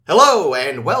Hello,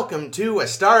 and welcome to A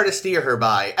Star to Steer Her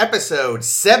By, episode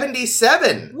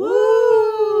 77.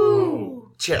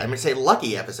 Woo! Shit, I'm going to say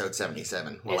lucky episode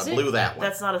 77. Well, Is I blew it? that one.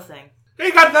 That's not a thing.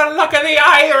 We got the luck of the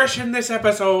Irish in this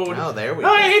episode. Oh, there we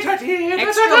go. Extra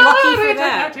lucky for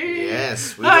that.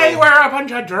 Yes, we're a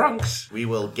bunch of drunks. We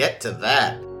will get to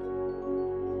that.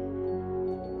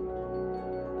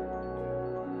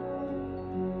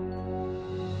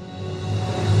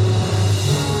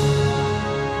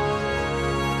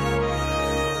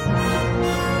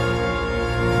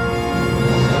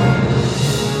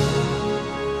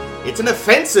 It's an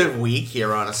offensive week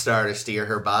here on A Star to Steer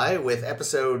Her By, with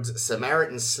episodes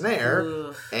Samaritan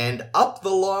Snare and Up the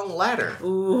Long Ladder.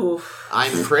 Ooh.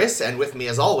 I'm Chris, and with me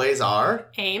as always are...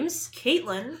 Ames.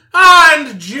 Caitlin.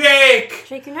 And Jake.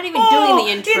 Jake, you're not even doing the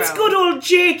intro. It's good old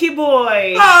Jakey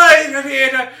boy. Oh,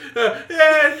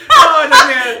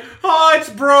 it's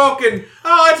broken.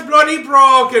 Oh, it's bloody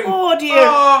broken. Oh dear.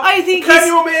 Oh, I think can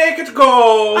you make it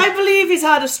go? I believe he's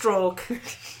had a stroke.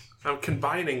 I'm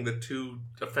combining the two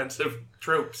offensive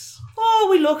tropes. Oh,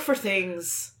 we look for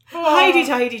things.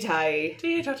 Hidey-tidy-tie.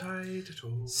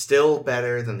 Still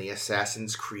better than the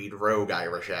Assassin's Creed Rogue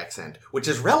Irish accent, which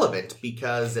is relevant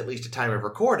because, at least at time of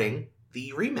recording,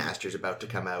 the remaster's about to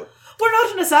come out. We're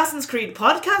not an Assassin's Creed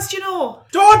podcast, you know.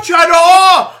 Don't you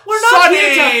know? We're not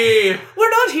Sonny!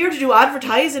 We're not here to do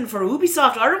advertising for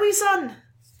Ubisoft, are we, son?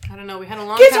 I don't know, we had a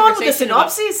long Get conversation on with the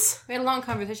synopsis. We had a long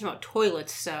conversation about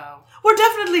toilets, so... We're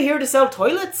definitely here to sell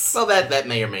toilets. Well, that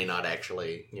may or may not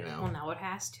actually, you know... Well, now it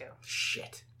has to.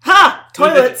 Shit. Ha!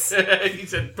 Toilets. He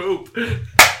said poop.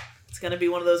 It's gonna be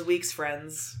one of those weeks,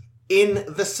 friends. In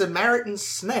The Samaritan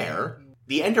Snare,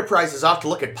 the Enterprise is off to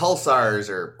look at pulsars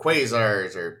or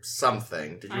quasars or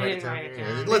something. Did you I write didn't write it Yeah,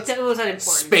 down. It It wasn't important.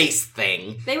 Space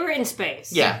thing. They were in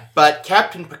space. Yeah, but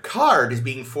Captain Picard is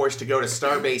being forced to go to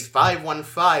Starbase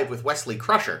 515 with Wesley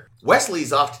Crusher.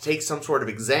 Wesley's off to take some sort of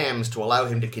exams to allow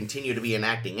him to continue to be an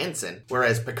acting ensign,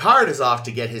 whereas Picard is off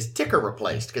to get his ticker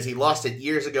replaced because he lost it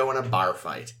years ago in a bar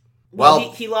fight.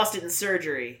 Well, he lost it in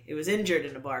surgery. It was injured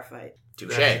in a bar fight.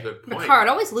 Touche. That's a good point. Picard,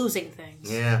 always losing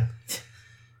things. Yeah.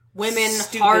 Women,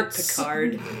 Stupid hearts.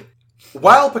 Picard.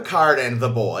 While Picard and the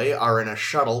boy are in a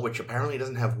shuttle, which apparently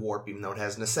doesn't have warp, even though it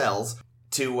has nacelles,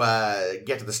 to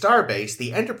get to the starbase,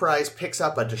 the Enterprise picks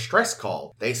up a distress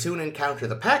call. They soon encounter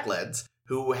the Pakleds,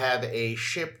 who have a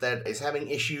ship that is having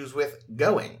issues with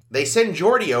going. They send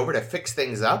Geordi over to fix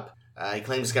things up. He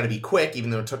claims it's going to be quick,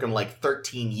 even though it took him like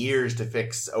 13 years to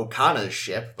fix Okana's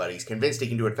ship, but he's convinced he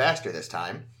can do it faster this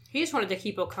time. He just wanted to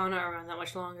keep Okana around that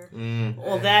much longer.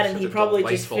 Well, that and Such he a probably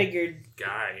just delightful figured...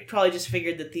 guy. Probably just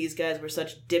figured that these guys were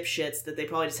such dipshits that they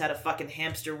probably just had a fucking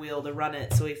hamster wheel to run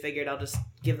it, so he figured I'll just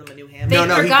give them a new hamster. They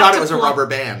No, he forgot thought to it was a plug- rubber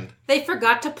band. They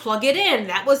forgot to plug it in.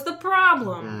 That was the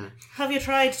problem. Have you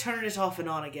tried turning it off and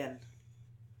on again?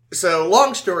 So,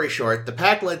 long story short, the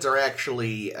Pakleds are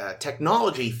actually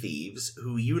technology thieves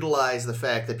who utilize the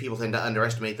fact that people tend to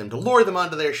underestimate them to lure them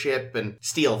onto their ship and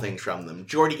steal things from them.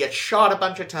 Geordi gets shot a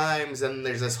bunch of times, and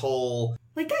there's this whole...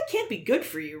 Like, that can't be good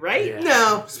for you, right? Yeah.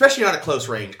 No, especially not at close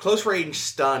range. Close range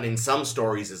stun in some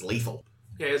stories is lethal.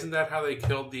 Yeah, isn't that how they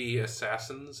killed the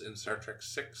assassins in Star Trek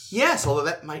 6? Yes, although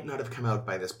that might not have come out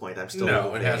by this point. I'm still...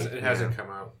 No, it vague. hasn't come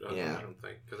out. Yeah. I don't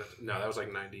think. No, that was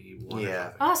like 91.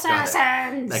 Yeah.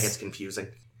 Assassins! That gets confusing.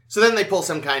 So then they pull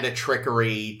some kind of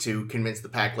trickery to convince the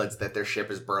Pakleds that their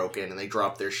ship is broken, and they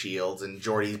drop their shields, and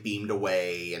Geordi's beamed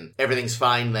away, and everything's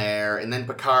fine there. And then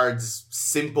Picard's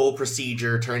simple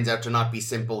procedure turns out to not be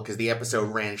simple because the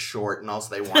episode ran short, and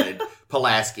also they wanted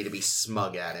Pulaski to be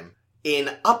smug at him.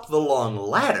 In Up the Long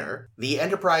Ladder, the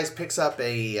Enterprise picks up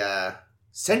a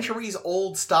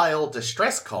centuries-old style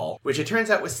distress call, which it turns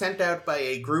out was sent out by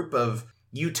a group of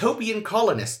utopian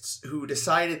colonists who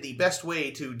decided the best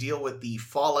way to deal with the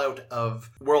fallout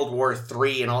of World War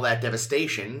III and all that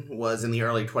devastation was in the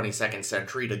early 22nd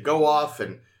century to go off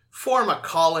and form a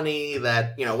colony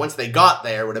that, you know, once they got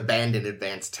there would abandon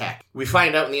advanced tech. We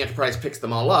find out when the Enterprise picks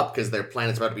them all up, because their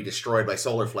planet's about to be destroyed by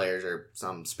solar flares or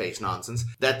some space nonsense,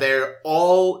 that they're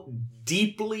all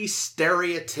deeply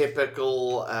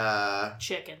stereotypical,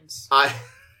 Chickens. No,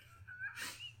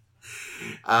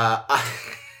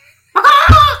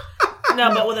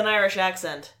 but with an Irish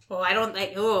accent. Well, I don't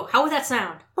think... Oh, how would that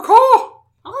sound?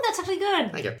 Oh, that's actually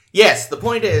good. Thank you. Yes, the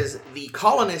point is, the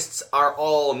colonists are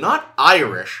all not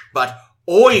Irish, but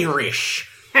Irish.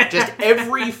 Just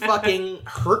every fucking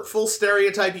hurtful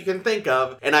stereotype you can think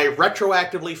of, and I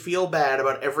retroactively feel bad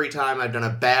about every time I've done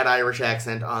a bad Irish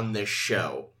accent on this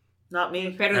show. Not me.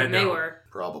 Better than they were.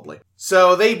 Probably.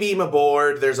 So they beam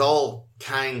aboard, there's all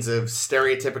kinds of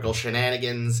stereotypical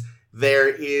shenanigans. There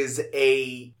is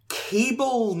a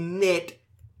cable knit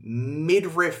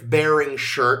midriff-bearing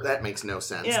shirt. That makes no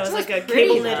sense. Yeah, it was That's like a pretty,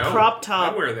 cable knit though. crop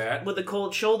top I'd wear that. with a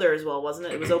cold shoulder as well, wasn't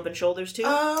it? It was open shoulders too. She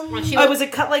Oh, was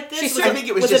it cut like this? I think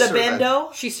it was was just it a sort of a-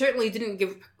 bandeau? She certainly didn't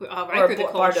give Or Riker the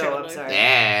cold Bardo, shoulder. I'm sorry.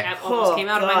 Yeah. That almost came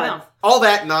out of my God. mouth. All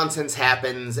that nonsense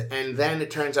happens, and then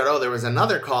it turns out, there was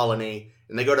another colony,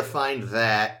 and they go to find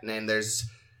that, and there's...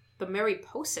 The Mary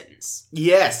Posons.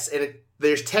 Yes, and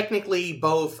there's technically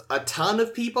both a ton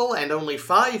of people and only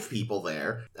 5 people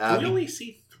there. We only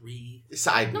see 3.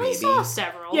 Side No, maybe. we saw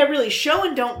several. Yeah, really. Show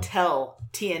and don't tell.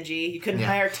 TNG. You couldn't Yeah.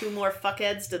 hire 2 more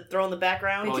fuckheads to throw in the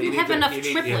background. didn't have enough you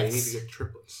need triplets. to get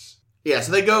triplets. Yeah,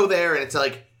 so they go there, and it's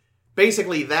like,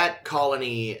 basically that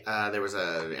colony, there was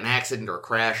an accident or a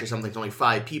crash or something, only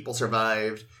 5 people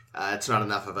survived. It's not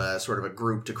enough of a sort of a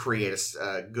group to create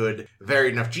a good,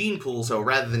 varied enough gene pool, so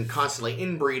rather than constantly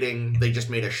inbreeding, they just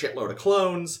made a shitload of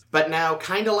clones. But now,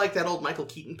 kind of like that old Michael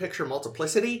Keaton picture,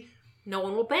 Multiplicity, No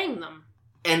one will bang them.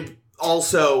 and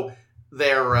also...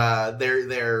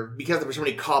 They're because there were so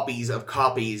many copies of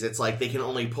copies, it's like they can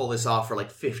only pull this off for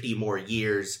like 50 more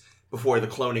years before the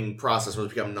cloning process will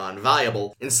become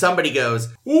non-viable. And somebody goes,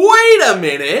 wait a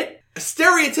minute!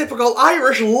 Stereotypical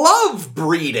Irish love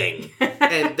breeding!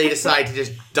 And they decide to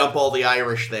just dump all the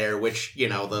Irish there, which,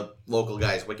 the local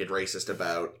guy's wicked racist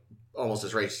about. Almost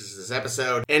as racist as this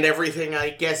episode. And everything, I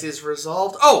guess, is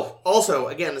resolved. Oh! Also,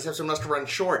 again, this episode must have run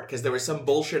short, because there was some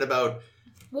bullshit about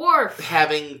Worf.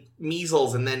 having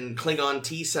measles and then Klingon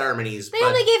tea ceremonies. They but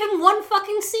only gave him one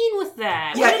fucking scene with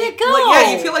that. yeah, Where did it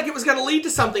go? you feel like it was going to lead to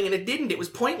something, and it didn't. It was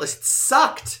pointless. It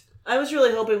sucked. I was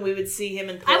really hoping we would see him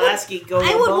and I would- Pulaski go to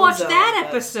I the would Bone watch Zone, that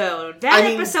but episode. That I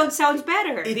mean, episode sounds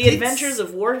better. it- The It's- Adventures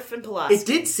of Worf and Pulaski. It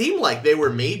did seem like they were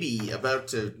maybe about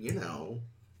to,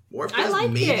 Worf I does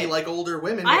liked maybe it. like older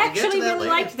women. but I we'll get to actually that really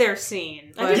later. liked their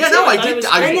scene. I But- did Yeah, too. no, I thought it did- was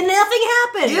I- great. and then nothing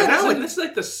happened. Yeah, no, This is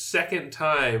like the second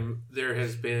time there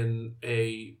has been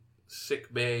a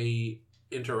sick bay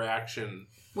interaction.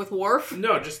 With Worf?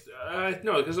 No, just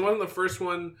no, because one of the first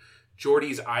one,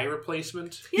 Geordi's eye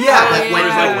replacement. Yeah, that There was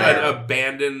yeah. like an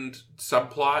abandoned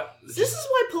subplot. This is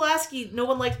why Pulaski, no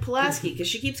one liked Pulaski, because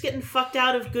she keeps getting fucked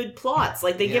out of good plots.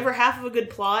 Like, they give her half of a good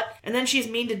plot, and then she's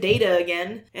mean to Data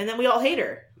again, and then we all hate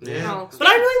her. Yeah. No. But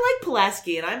I really like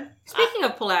Pulaski, and I'm... Speaking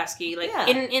of Pulaski, like Yeah.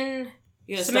 in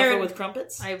You gonna stuff her Samaritan- with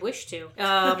crumpets? I wish to.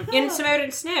 In Samaritan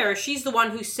Snare, she's the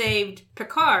one who saved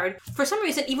Picard. For some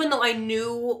reason, even though I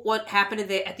knew what happened at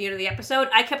the end of the episode,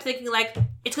 I kept thinking, like,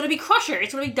 it's going to be Crusher.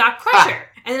 It's going to be Doc Crusher.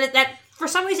 And then that, for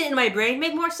some reason, in my brain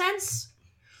made more sense.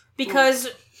 Because,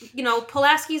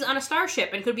 Pulaski's on a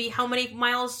starship and could be how many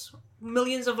miles,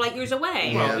 millions of light years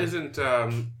away. Well, Yeah. isn't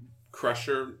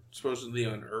Crusher supposedly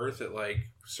on Earth at like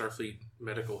Starfleet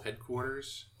Medical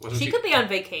Headquarters? Wasn't She could be on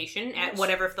vacation at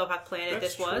whatever the fuck planet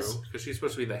this was. because she's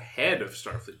supposed to be the head of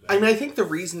Starfleet. I mean, I think the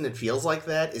reason it feels like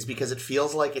that is because it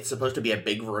feels like it's supposed to be a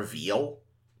big reveal.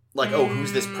 Like, oh,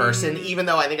 who's this person? Even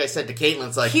though I think I said to Caitlin,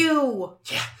 it's like, Q.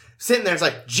 yeah, sitting there, it's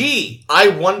like, gee, I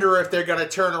wonder if they're gonna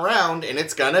turn around and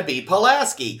it's gonna be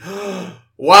Pulaski.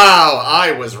 Wow,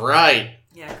 I was right.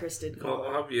 Yeah, Chris did call Well,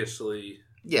 her. obviously,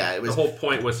 Yeah, it the was. whole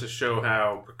point was to show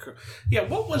how. Yeah,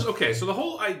 what was okay? So the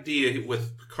whole idea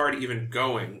with Picard even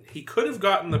going, he could have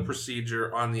gotten the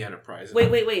procedure on the Enterprise.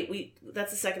 Wait.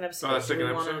 That's the second episode. Oh, that's the Do we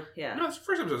second wanna- episode. Yeah. No, it's the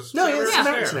first episode. It's No, yeah, Samaritan it's Snare.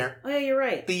 Samaritan Snare. Oh, yeah, you're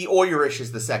right. The Oyrish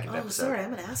is the second Oh, episode. sorry,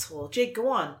 I'm an asshole. Jake, go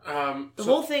on. The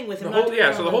whole thing with him The not whole, doing yeah,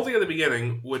 all so the that. whole thing at the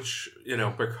beginning, which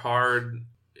Picard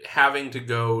having to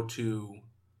go to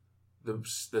the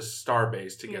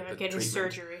starbase to get the Getting treatment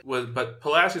surgery. but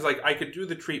Pulaski's like, I could do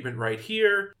the treatment right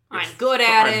here. I'm It's good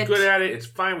at I'm it. good at it. It's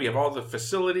fine. We have all the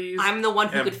facilities. I'm the one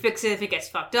who And- could fix it if it gets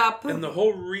fucked up. And the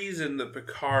whole reason that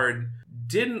Picard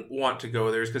didn't want to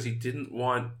go there is because he didn't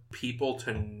want people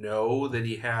to know that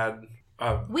he had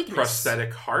a Weakness.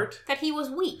 prosthetic heart. That he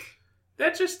was weak.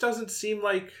 That just doesn't seem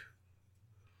like.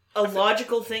 A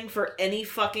logical thing for any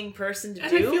fucking person to And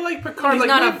do? I feel like Picard, He's like,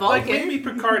 not a maybe, Vulcan. maybe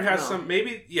Picard has No. some.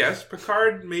 Maybe yes,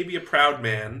 Picard may be a proud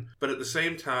man, but at the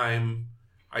same time,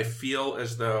 I feel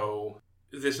as though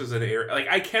this is an area. Like,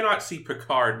 I cannot see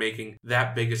Picard making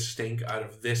that big a stink out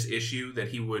of this issue that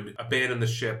he would abandon the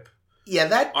ship Yeah,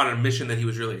 that on a mission that he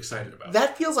was really excited about.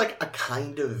 that feels like a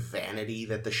kind of vanity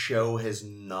that the show has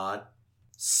not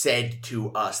said to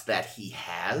us that he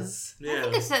has. I yeah.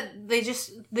 think it's that they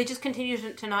just continue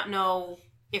to not know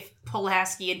if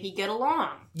Pulaski and he get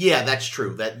along. Yeah, that's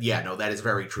true. That is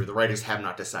very true. The writers have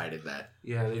not decided that.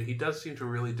 Yeah, he does seem to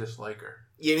really dislike her.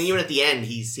 Yeah, and even at the end,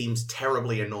 he seems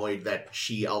terribly annoyed that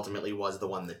she ultimately was the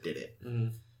one that did it.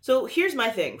 Mm. So here's my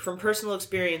thing from personal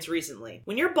experience recently.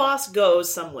 When your boss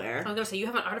goes somewhere, I was gonna say, you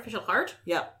have an artificial heart?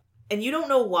 yeah, and you don't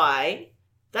know why,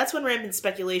 that's when rampant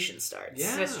speculation starts.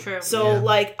 Yeah. That's true. So, Yeah.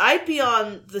 like, I'd be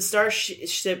on the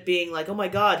starship being like, oh my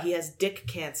god, he has dick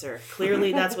cancer.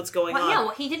 Clearly that's what's going Well, on. yeah, well,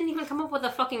 he didn't even come up with a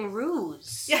fucking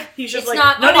ruse. Yeah, he's just It's like,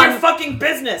 not, none oh, of your I'm- fucking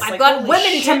business. I've Like, got holy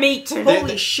women shit. to meet.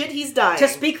 Holy shit, he's dying. To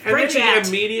speak And then French she at.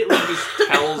 immediately just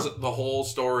tells the whole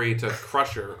story to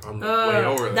Crusher on the way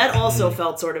over there. That also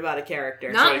felt sort of out of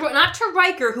character. Not to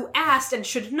Riker, who asked and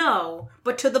should know,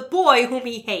 but to the boy whom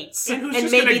he hates. And who's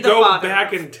just maybe going to the go father.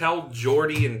 back and tell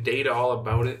Geordi and Data all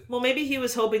about it? Well, maybe he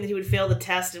was hoping that he would fail the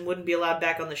test and wouldn't be allowed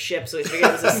back on the ship, so he figured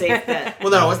it was a safe bet.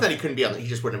 Well, no, it wasn't that he couldn't be on. He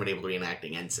just wouldn't have been able to be an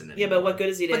acting ensign. Yeah, but what good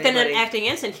is he to But then anybody? an acting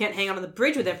ensign can't hang out on the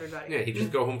bridge with everybody. Yeah, he'd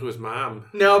just go home to his mom.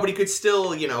 No, but he could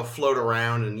still, float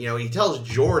around, and he tells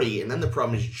Geordi, and then the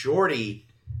problem is Geordi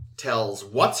tells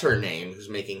what's her name, who's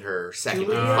making her second and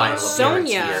Julia? final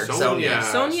Sonia. appearance here.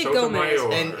 Sonia Sotomayor.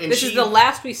 Gomez. And This she, is the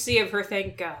last we see of her,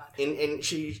 thank God. and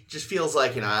she just feels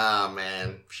like,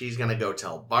 man, she's gonna go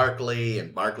tell Barclay,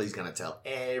 and Barclay's gonna tell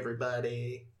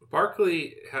everybody.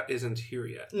 Barclay isn't here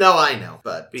yet. No, I know,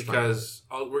 but it's fine. Because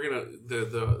we're gonna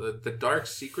the dark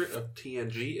secret of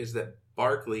TNG is that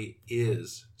Barclay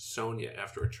is Sonia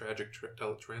after a tragic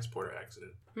teletransporter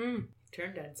accident.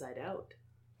 Turned inside out.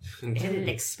 And it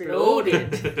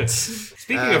exploded.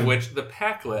 Speaking of which, the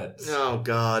Pakleds. Oh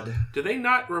God, Do they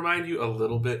not remind you a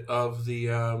little bit of the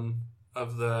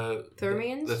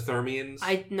Thermians? The Thermians.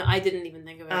 I didn't even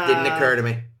think of it. didn't occur to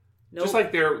me. Nope. Just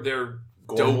like they're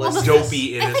Gormless.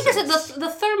 dopey I think innocents. the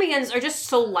Thermians are just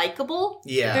so likable.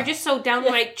 Yeah. They're just so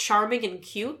downright charming and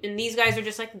cute, and these guys are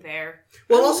just like there.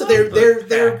 Well, also love the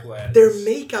their Pakleds.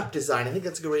 makeup design. I think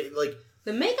that's a good way. Like,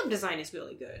 The makeup design is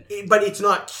really good. but it's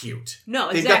not cute.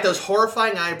 No, They've got those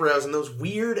horrifying eyebrows and those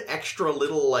weird extra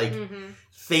little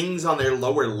things on their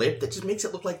lower lip that just makes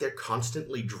it look like they're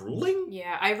constantly drooling.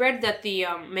 Yeah, I read that the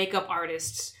makeup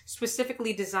artists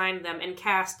specifically designed them and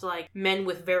cast like men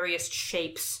with various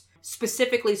shapes,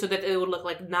 specifically so that they would look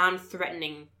like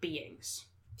non-threatening beings.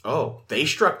 Oh, they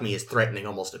struck me as threatening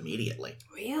almost immediately.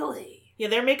 Really? Yeah,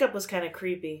 their makeup was kind of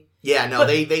creepy. Yeah, no, But-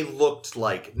 they looked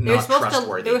like They were not supposed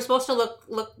trustworthy. They were supposed to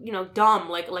look dumb,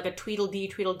 like a Tweedledee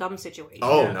Tweedledum situation.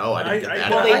 Oh no, I didn't get that.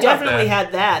 Well, I they got definitely that.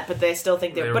 had that, but they still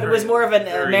think They they. were But it was very- more of an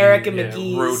very, America yeah,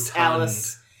 McGee's rotund.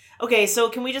 Alice. Okay, so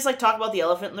can we just talk about the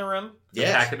elephant in the room?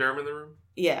 Yes. Pachyderm in the room?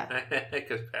 Yeah,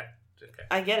 Because okay.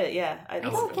 I get it. Yeah, I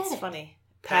don't get it's it. funny.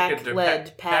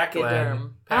 Pachyderm.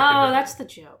 Pachyderm. Oh, that's the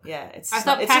joke. Yeah, it's. I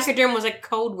thought it's just- pachyderm was a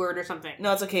code word or something.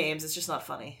 No, it's okay, Ames. It's just not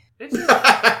funny. It's-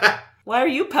 Why are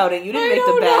you pouting? You didn't I make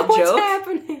the don't know bad what's joke.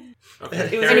 happening.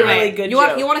 okay. It was Carry a on. really good you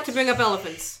joke. You wanted to bring up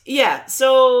elephants. Yeah,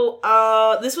 so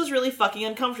this was really fucking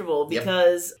uncomfortable Yep.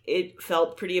 because it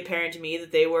felt pretty apparent to me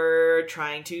that they were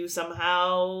trying to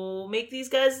somehow make these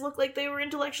guys look like they were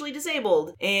intellectually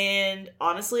disabled. And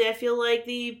honestly, I feel like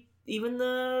even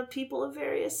the people of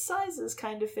various sizes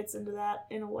kind of fits into that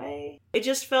in a way. It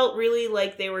just felt really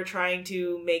like they were trying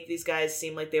to make these guys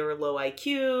seem like they were low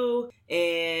IQ,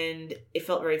 and it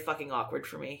felt very fucking awkward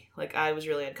for me. Like, I was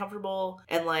really uncomfortable,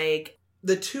 and like,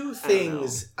 The two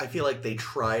things I feel like they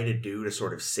try to do to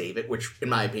sort of save it, which in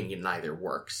my opinion neither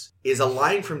works, is a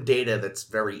line from Data that's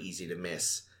very easy to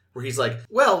miss. Where he's like,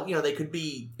 well, they could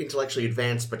be intellectually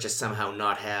advanced, but just somehow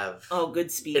not have good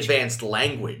speech. advanced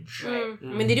language. Right. I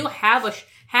mean, they do have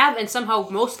have and somehow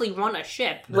mostly run a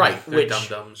ship. Right, They're which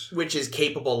dum-dums. which is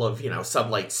capable of,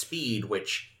 sublight speed,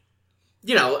 which,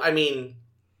 I mean,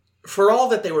 for all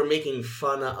that they were making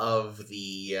fun of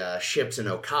the ships in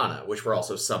Okana, which were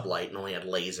also sublight and only had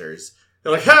lasers,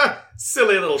 they're like, ha,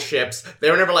 silly little ships. They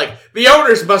were never like, the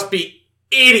owners must be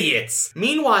idiots.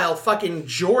 Meanwhile, fucking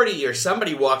Geordi or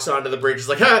somebody walks onto the bridge, is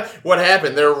like, ha, what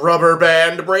happened? Their rubber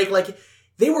band break? Like,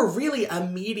 they were really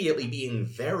immediately being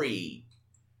very,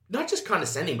 not just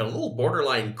condescending, but a little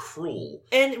borderline cruel.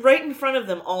 And right in front of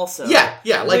them also. Yeah,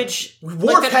 like, Which, Worf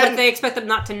Like hadn't... they expect them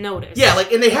not to notice. Yeah,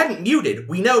 like, and they hadn't muted.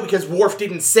 We know because Worf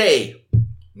didn't say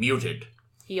muted.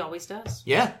 He always does.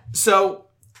 Yeah. So,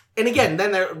 and again,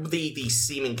 then the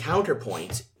seeming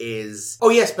counterpoint is, oh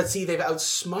yes, but see, they've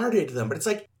outsmarted them. But it's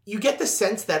like, you get the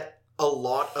sense that a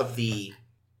lot of the,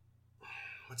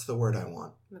 what's the word I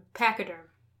want? Pachyderm.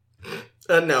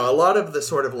 No, a lot of the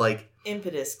sort of like,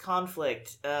 impetus,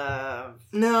 conflict,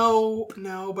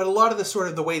 no, but a lot of the sort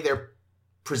of the way they're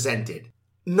presented.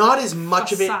 Not as much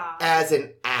Facade. of it as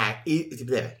an act.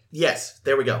 Yes,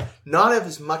 there we go. Not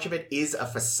as much of it is a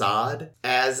facade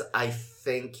as I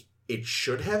think it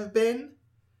should have been.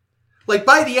 Like,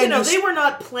 by the end, they were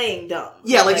not playing dumb.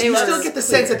 yeah, like, They you were still get the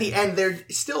clear. sense at the end they're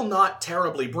still not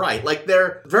terribly bright. Like,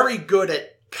 they're very good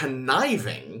at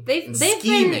conniving and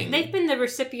scheming. They've been the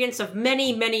recipients of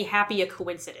many, many happy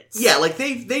coincidences. Yeah, like,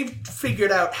 they've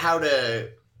figured out how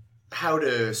how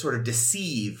to sort of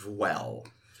deceive well.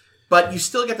 But you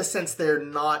still get the sense they're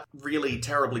not really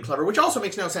terribly clever, which also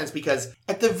makes no sense because,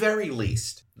 at the very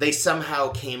least, they somehow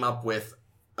came up with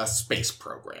a space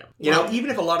program. You know, even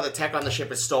if a lot of the tech on the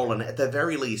ship is stolen, at the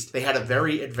very least, they had a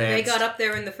very advanced... They got up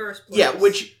there in the first place. Yeah,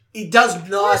 which it does Or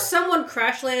not... someone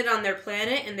crash landed on their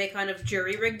planet and they kind of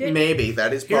jury-rigged it. Maybe,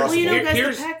 that is Here's- Well, possible. you know, guys,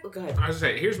 Here's- the pack... Go ahead. I was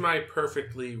going to say, here's my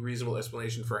perfectly reasonable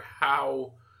explanation for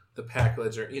how the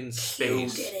Pakleds are in You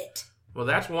space. did it. Well,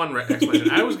 that's one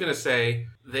explanation. I was going to say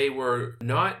they were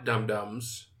not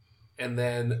dum-dums, and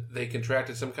then they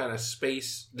contracted some kind of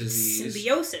space disease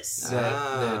Symbiosis.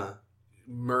 that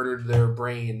murdered their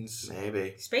brains,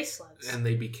 Maybe. Space slugs. and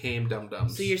they became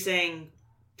dum-dums. So you're saying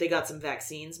they got some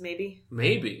vaccines, maybe?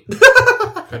 Maybe.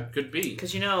 could be.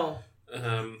 Because, you know...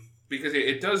 Because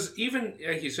it does, even,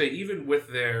 like you say, even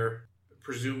with their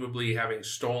presumably having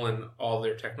stolen all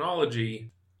their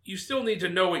technology, you still need to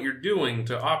know what you're doing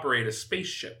to operate a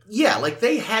spaceship. Yeah, like,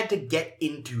 they had to get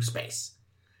into space.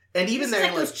 And even It's then,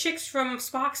 like like... those chicks from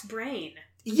Spock's brain.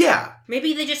 Yeah,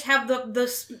 Maybe they just have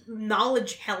the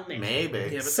knowledge helmet. maybe. Yeah,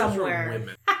 but Somewhere. those are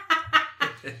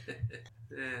women.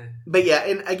 But yeah,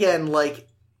 and again, like,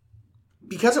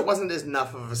 because it wasn't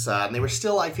enough of a facade, and they were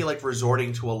still, I feel like,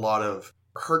 resorting to a lot of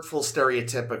hurtful,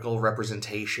 stereotypical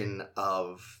representation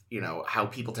of, you know, how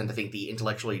people tend to think the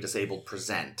intellectually disabled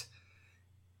present.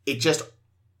 It just...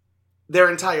 Their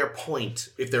entire point,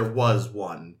 if there was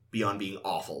one, beyond being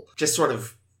awful, just sort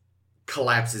of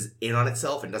collapses in on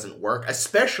itself and doesn't work,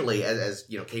 especially, as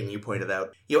you know, Caitlin, you pointed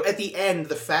out, you know, at the end,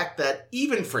 the fact that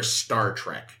even for Star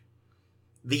Trek,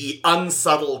 the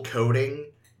unsubtle coding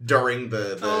during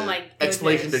the Oh my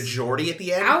explanation to goodness. Geordi at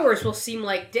the end. Hours will seem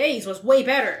like days was way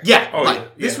better. Yeah, Oh, like, yeah,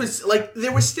 this yeah. was, like,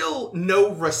 there was still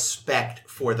no respect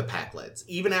for the Pakleds.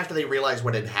 Even after they realized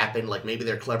what had happened, like, maybe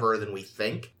they're cleverer than we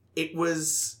think. It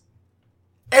was...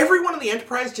 Everyone in the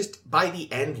Enterprise just, by the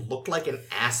end, looked like an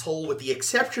asshole, with the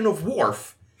exception of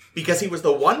Worf, because he was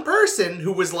the one person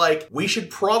who was like, we should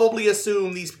probably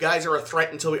assume these guys are a threat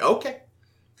until we... Okay.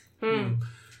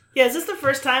 Yeah, is this the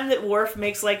first time that Worf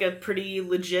makes, like, a pretty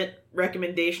legit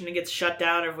recommendation and gets shut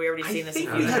down, or have we already seen this? think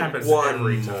in we That had happens one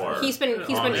every more. time. He's been On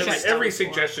shut every, down every before.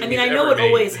 suggestion I mean, he's I know ever it made.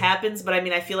 always happens, but I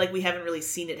mean, I feel like we haven't really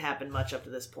seen it happen much up to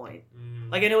this point.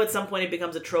 Like, I know at some point it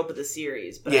becomes a trope of the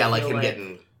series, but Yeah, I like feel him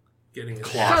getting... Getting his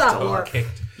Claws Shut up, to Worf.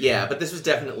 kicked. Yeah, but this was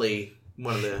definitely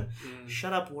one of the...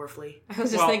 Shut up, Worfley. I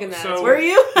was just Well, thinking that. so- as Were well.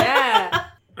 you? Yeah.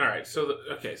 All right, so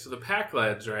the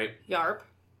Pakleds, right? Yarp.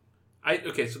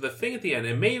 So the thing at the end,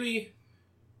 and maybe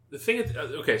the thing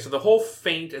at so the whole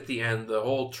feint at the end, the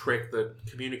whole trick, the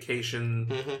communication.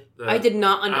 The, I did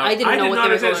not. I didn't know what they were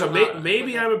understand. going So on.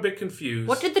 maybe I'm a bit confused.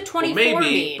 What did the 24 maybe,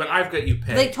 mean? but I've got you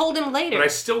pegged. They told him later. but I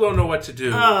still don't know what to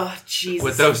do Oh, Jesus.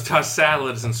 with those tossed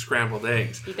salads and scrambled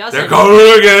eggs. He doesn't. They're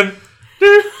calling again.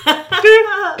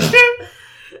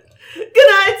 Good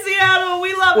night, Seattle.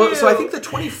 We love Well, you. so I think the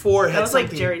 24 had that was something...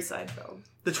 like Jerry Seinfeld.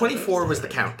 The 24 was the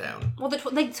countdown. Well,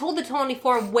 they told the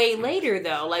 24 way later,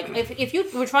 though. Like, if you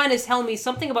were trying to tell me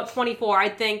something about 24,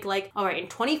 I'd think, like, all right, in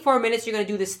 24 minutes, you're going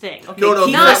to do this thing. Okay, No,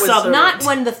 keep that it was- Southern. Not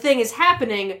when the thing is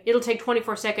happening. It'll take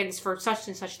 24 seconds for such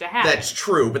and such to happen. That's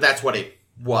true, but that's what it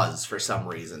was for some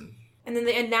reason. And then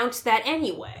they announced that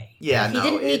anyway. Yeah, He no.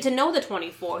 didn't need to know the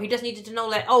 24. He just needed to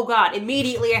know that, oh god,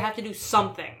 immediately I have to do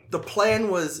something. The plan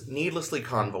was needlessly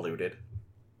convoluted.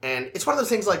 And it's one of those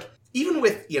things like, even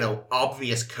with, you know,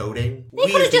 obvious coding, They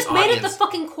we could as have just the made it the audience-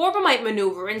 fucking Corbomite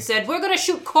maneuver and said, we're gonna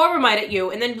shoot Corbomite at you.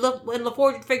 And then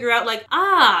LaForge would figure out, like,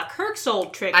 Kirk's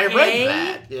old trick, I read eh?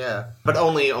 that, yeah. But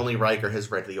only Riker has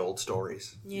read the old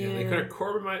stories. Yeah. They could have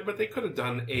Corbomite, but they could have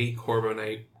done a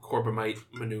Corbomite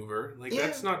maneuver. Like Yeah.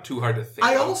 that's not too hard to think.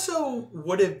 I of. also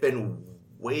would have been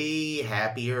way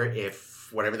happier if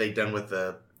whatever they'd done with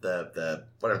the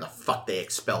whatever the fuck they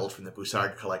expelled from the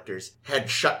Bussard collectors had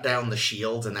shut down the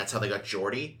shields, and that's how they got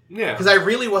Geordi. Yeah. Because I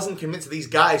really wasn't convinced of these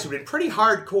guys who'd been pretty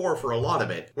hardcore for a lot of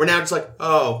it. We're now just like,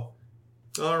 oh,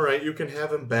 all right, you can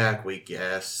have him back, we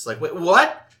guess. Like, wait,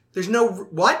 what? There's no...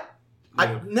 What?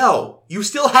 Yeah. No, you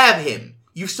still have him.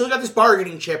 You've still got this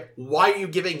bargaining chip. Why are you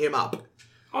giving him up?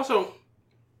 Also,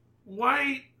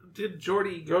 why did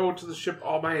Geordi go to the ship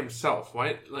all by himself?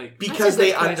 Why, like, Because a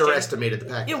they good question. underestimated the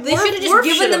package. Yeah, They should have just Worf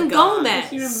given should them have gone. it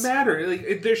doesn't even Gomez. matter.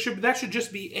 Like, that should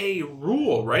just be a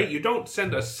rule, right? You don't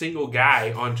send a single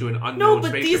guy onto an unknown No, but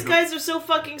spaceship. these guys are so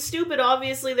fucking stupid.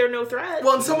 Obviously, they're no threat.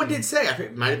 Well, and someone did say, I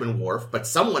think it might have been Worf, but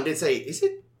someone did say, is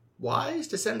it wise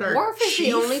to send our Worf is the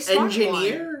chief only smart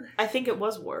engineer? I think it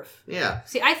was Worf. Yeah.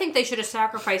 See, I think they should have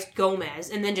sacrificed Gomez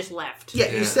and then just left.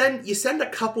 Yeah, Yeah. you send a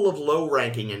couple of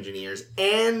low-ranking engineers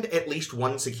and at least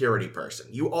one security person.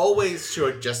 You always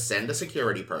should just send a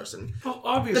security person. Well,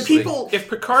 obviously, The people- if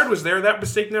Picard was there, that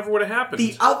mistake never would have happened.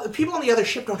 The people on the other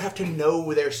ship don't have to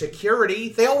know their security.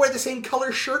 They all wear the same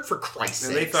color shirt, for Christ's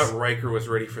and sake. they thought Riker was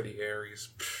ready for the Ares.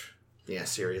 Yeah,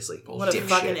 seriously. What a Dipshit.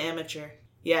 fucking amateur.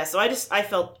 Yeah, so I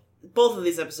felt both of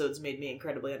these episodes made me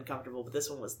incredibly uncomfortable, but this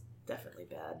one was definitely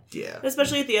bad. Yeah.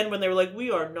 Especially at the end when they were like,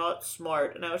 "We are not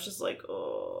smart," and I was just like,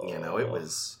 "Oh." You know, it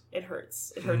was... It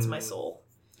hurts. It hurts my soul.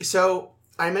 So,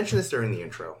 I mentioned this during the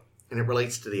intro, and it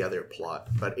relates to the other plot,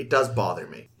 but it does bother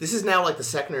me. This is now like the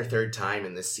second or third time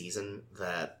in this season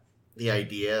that the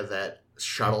idea that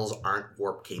shuttles aren't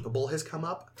warp capable has come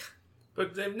up.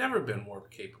 But they've never been warp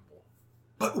capable.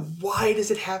 But why does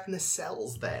it have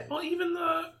nacelles then? Well, even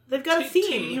They've got a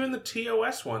theme. even the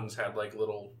TOS ones had like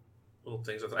little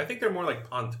things. I think they're more like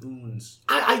pontoons.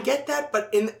 I get that,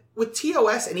 but with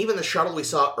TOS and even the shuttle we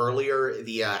saw earlier,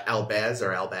 the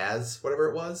Albaz, whatever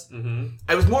it was, Mm-hmm.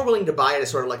 I was more willing to buy it as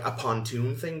sort of like a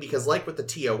pontoon thing, because like with the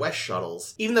TOS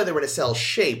shuttles, even though they were nacelle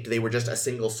shaped, they were just a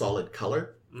single solid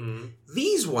color. Mm-hmm.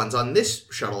 These ones on this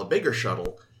shuttle, a bigger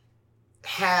shuttle,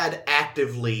 had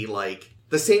actively like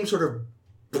the same sort of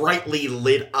brightly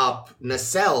lit up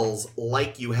nacelles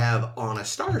like you have on a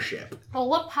starship. Well,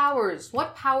 what powers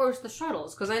the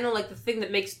shuttles? Because I know, like, the thing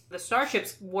that makes the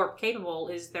starships warp capable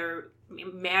is their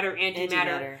matter antimatter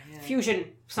Antimatter, yeah.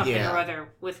 fusion something Yeah. or other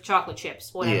with chocolate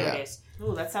chips, whatever Yeah. it is.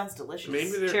 Ooh, that sounds delicious.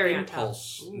 Maybe they're Cherry on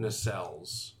impulse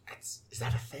nacelles. Is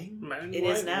that a thing? It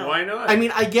is now. Why not? I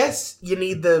mean, I guess you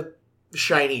need the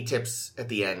shiny tips at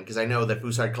the end, because I know that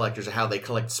Busard collectors are how they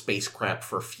collect space crap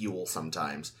for fuel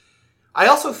sometimes. I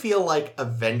also feel like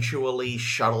eventually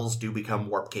shuttles do become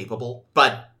warp capable,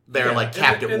 but they're Yeah, like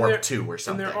capped at and warp there- 2 or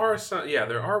something. And there are some,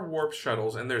 there are warp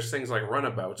shuttles, and there's things like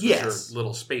runabouts, which Yes. are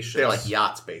little spaceships. They're like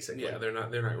yachts, basically. Yeah, they're not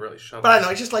really shuttles. But I don't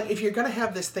know, it's just like, if you're going to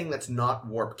have this thing that's not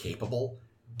warp capable,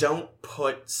 don't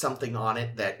put something on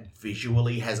it that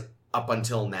visually has, up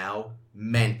until now,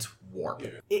 meant warp. Yeah.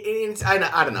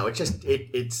 I don't know,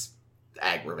 it's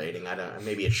aggravating.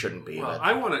 Maybe it shouldn't be. Well, but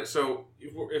I want to. So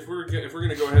if we're going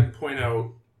to go ahead and point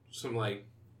out some like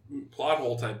plot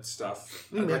hole type stuff,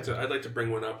 I'd like to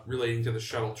bring one up relating to the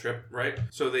shuttle trip. Right.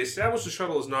 So they established the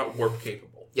shuttle is not warp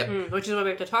capable. Which is why we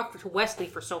have to talk to Wesley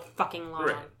for so fucking long.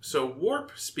 Right. So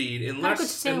warp speed, Not a good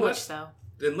unless sandwich, though.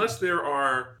 unless there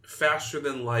are faster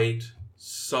than light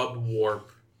sub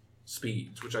warp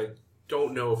speeds, which I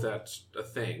don't know if that's a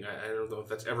thing. I don't know if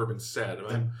that's ever been said.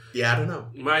 yeah, I don't know.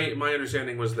 My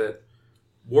understanding was that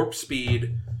warp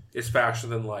speed is faster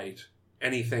than light.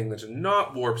 Anything that's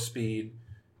not warp speed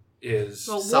is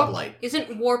Well, Sublight.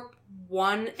 Isn't warp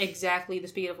 1 exactly the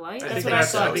speed of light? That's what I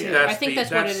saw, too. I think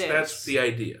that's what it is. That's the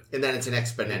idea. And then it's an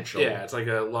exponential. Yeah, it's like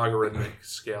a logarithmic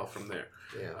scale from there.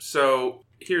 Yeah. So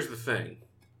here's the thing: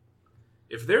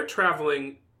 if they're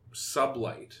traveling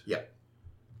sublight, Yep.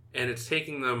 and it's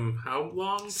taking them how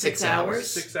long? 6 hours.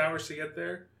 6 hours to get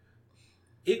there.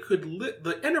 It could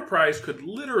the Enterprise could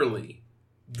literally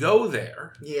go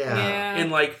there Yeah. in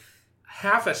like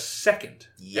half a second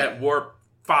Yep. at warp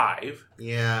 5.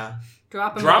 Yeah.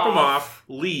 Drop them off,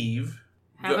 leave,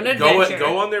 Have an go adventure.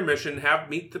 go on their mission,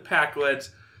 meet the Packleds,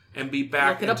 and be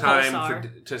back Look in at a time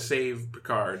pulsar. to save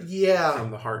Picard Yeah.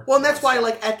 from the heart. Well, and that's why,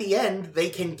 like, at the end, they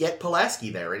can get Pulaski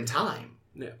there in time.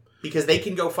 Yeah. Because they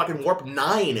can go fucking warp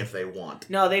 9 if they want.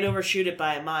 No, they'd overshoot it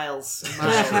by miles. Sure.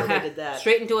 If they did that.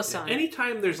 Straight into a sun.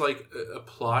 Anytime there's like a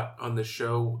plot on the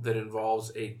show that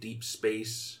involves a deep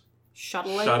space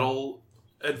Shuttling. shuttle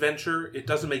adventure, it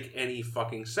doesn't make any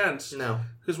fucking sense. No.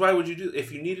 Because why would you do?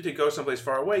 If you needed to go someplace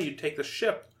far away, you'd take the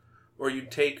ship, or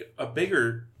you'd take a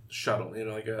bigger shuttle,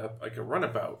 like a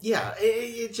runabout. Yeah,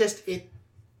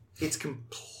 it's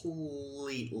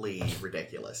completely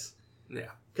ridiculous. Yeah.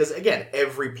 Because, again,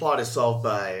 every plot is solved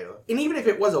by... And even if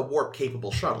it was a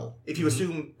warp-capable shuttle, if you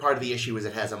assume part of the issue is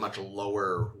it has a much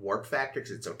lower warp factor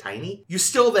because it's so tiny, you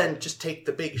still then just take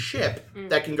the big ship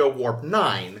that can go warp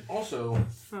 9. Also, Oh,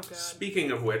 God.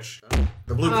 speaking of which,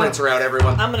 The blueprints are out,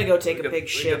 everyone. I'm gonna go take we a got- big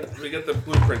ship. We got the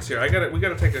blueprints here. We got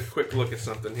to take a quick look at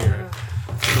something here.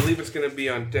 I believe it's going to be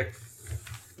on deck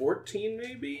 14,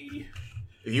 maybe.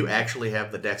 If you actually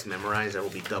have the decks memorized, I will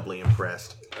be doubly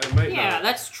impressed. I might Yeah, not.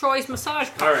 that's Troy's massage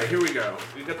All parlor. right, here we go.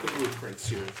 We got the blueprints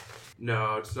here.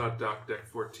 No, it's not dock deck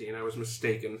 14. I was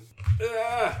mistaken.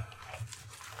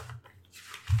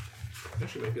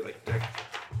 Actually, might be like deck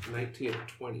 19 or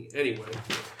 20. Anyway,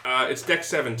 it's deck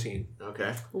 17.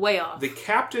 Okay. Way off. The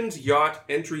captain's yacht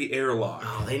entry airlock.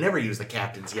 Oh, they never use the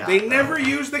captain's yacht. They never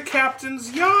use the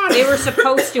captain's yacht. They were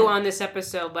supposed to on this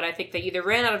episode, but I think they either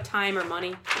ran out of time or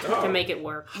money to make it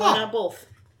work. Why not both?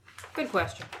 Good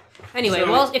question. Anyway,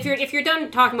 So- well, if you're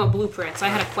done talking about blueprints, I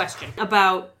had a question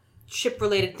about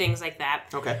ship-related things like that.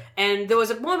 Okay. And there was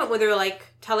a moment where they were like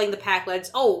telling the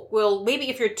Pack-Leads, oh, well, maybe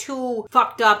if you're too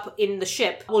fucked up in the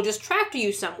ship, we'll just tractor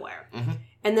you somewhere. Mm-hmm.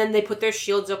 And then they put their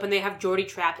shields up and they have Geordi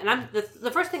trapped. And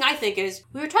the first thing I think is,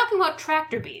 we were talking about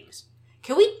tractor beams.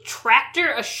 Can we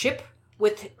tractor a ship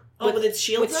with its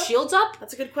shields up? shields up?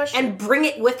 That's a good question. And bring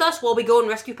it with us while we go and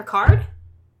rescue Picard?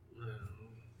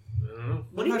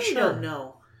 What do you I'm not mean you sure. don't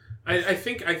know? I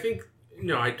think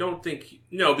no, I don't think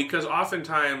no, because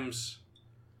oftentimes,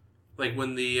 like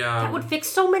when the That would fix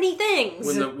so many things.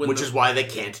 Which is why they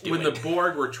can't do when it. the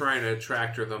Borg were trying to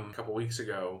tractor them a couple weeks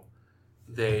ago,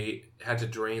 they had to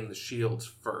drain the shields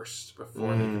first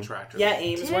before they could tractor Yeah, them.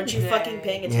 Ames, Did weren't you they? fucking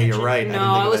paying Yeah, attention? you're right. No, didn't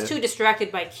think I about was it. too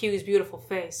distracted by Q's beautiful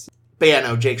face. But yeah,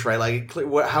 no, Jake's right. Like,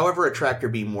 however a tractor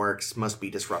beam works must be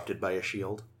disrupted by a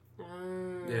shield.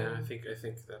 Yeah, I think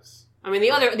that's. I mean,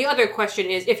 the other question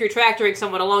is, if you're tractoring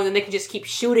someone along, then they can just keep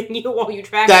shooting you while you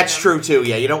tractor That's them. true too.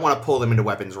 Yeah, you don't want to pull them into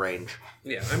weapons range.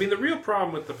 Yeah, I mean the real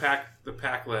problem with the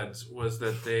Pack-Leads was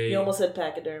that they. You almost said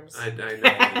pachyderms. I know.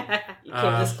 You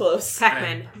came this close.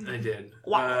 Pac-Man. I did.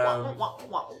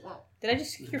 Did I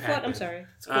just kick your foot? Pac-Man. I'm sorry.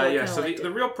 Cool, I Yeah, kinda so liked the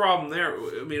it. real problem there,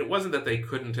 I mean, it wasn't that they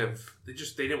couldn't have. They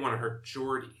didn't want to hurt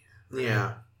Geordi.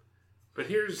 Yeah. But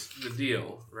here's the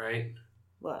deal, right?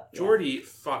 What? Yeah. Geordi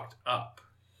fucked up.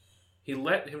 He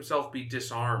let himself be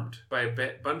disarmed by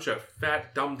a bunch of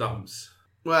fat dum-dums.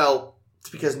 Well, it's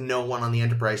because no one on the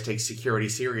Enterprise takes security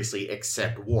seriously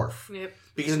except Worf. Yep.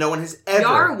 Because no one has ever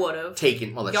Yar would have.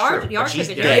 taken. Well, that's Yar- true. Yar But she's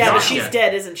took it. dead. Yeah, Yeah, but she's yeah.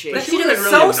 dead, isn't she? But She she would took have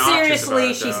it been really so obnoxious seriously,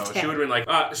 about it, she's though. dead. She would have been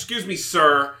like, excuse me,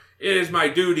 sir. It is my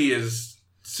duty as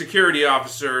security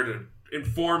officer to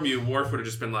inform you. Worf would have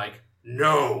just been like,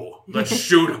 no, let's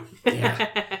shoot him.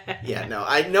 Yeah, no.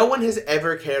 No one has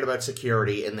ever cared about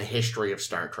security in the history of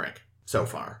Star Trek so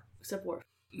far. Except Worf.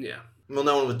 Yeah. Well,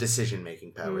 no one with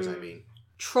decision-making powers, I mean.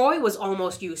 Troy was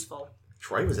almost useful.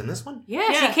 Troy was in this one? Yeah,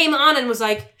 Yeah. she came on and was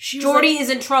like, She was Geordi like- is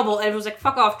in trouble. And it was like,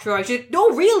 fuck off, Troy. She's like, no,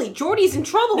 really, Geordi's in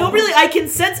trouble. No, really, I can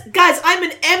sense... Guys, I'm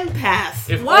an empath.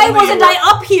 If Why only wasn't you were- I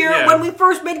up here Yeah. when we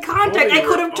first made contact? Only I you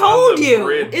could were have on told the you.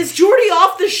 bridge. Is Geordi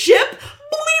off the ship?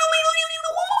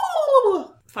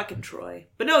 Fucking Troy.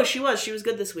 But no, she was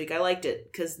good this week. I liked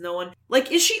it. Because no one...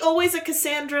 Like, is she always a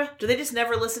Cassandra? Do they just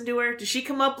never listen to her? Does she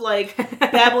come up, like,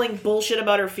 babbling bullshit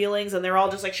about her feelings and they're all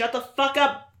just like, shut the fuck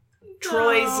up,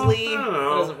 Troy Slee? I don't know.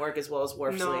 That doesn't work as well as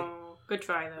Worf Slee. No, good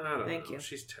try, I though. don't Thank know. you.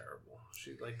 She's terrible.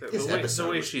 She like that. This The way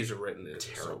episode was she's written is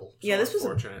terrible. Yeah, this was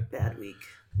unfortunate. a bad week.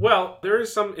 Well, there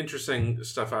is some interesting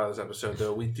stuff out of this episode,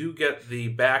 though. We do get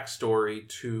the backstory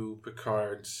to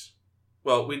Picard's.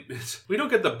 Well, we don't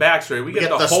get the backstory. We get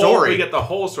the whole story. We get the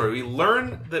whole story. We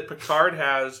learn that Picard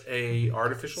has a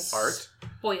artificial heart.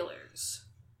 Spoilers.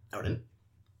 I didn't.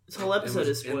 This whole episode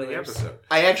is in the spoilers. episode.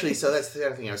 I actually, so that's the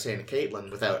other thing I was saying to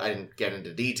Caitlin I didn't get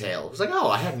into detail. It was like, oh,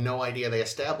 I had no idea they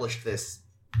established this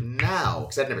now.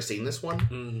 Because I'd never seen this one.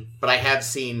 Mm. But I have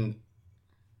seen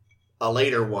a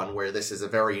later one where this is a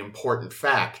very important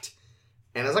fact.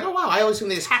 And I was like, oh, wow, I always assumed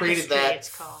they just created Tapestry, that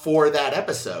it's called. for that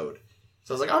episode.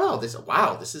 So I was like, oh, no,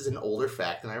 this is an older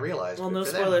fact than I realized. Well, Good no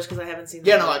for them. spoilers because I haven't seen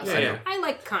Yeah, that no, yet. I Yeah, know. I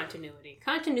like continuity.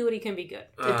 Continuity can be good.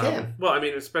 It can. Well, I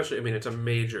mean, especially, it's a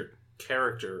major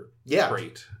character Yeah.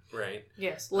 trait, right?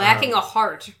 Yes. Lacking a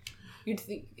heart.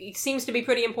 It seems to be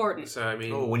pretty important. So, I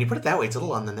mean, Oh, when you put it that way, it's a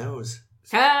little on the nose.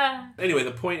 Ah. anyway,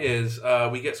 the point is,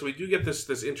 we do get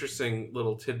this interesting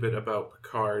little tidbit about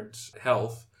Picard's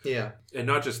health, Yeah. and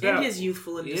not just that. And his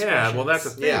youthful indiscretions. Yeah, well, that's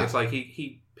the thing. Yeah. It's like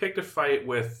he picked a fight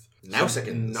with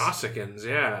Nausicaans. Nausicaans,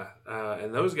 yeah,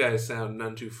 and those guys sound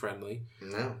none too friendly.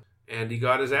 No. And he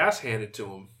got his ass handed to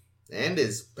him. And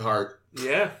his heart.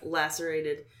 Yeah,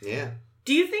 Lacerated. Yeah.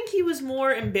 Do you think he was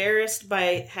more embarrassed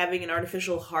by having an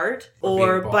artificial heart Or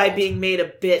or being by bald? being made a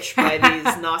bitch by these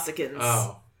Nausicaans?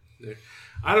 Oh,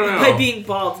 I don't know. By being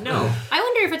bald, no. I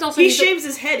wonder if it's also... He shaves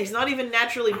his head. He's not even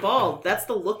naturally bald. That's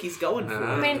the look he's going for.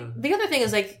 I mean, the other thing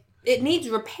is, like, it needs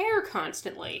repair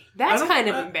constantly. That's I don't- kind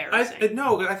of embarrassing.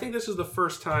 No, I think this is the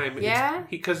first time. Yeah?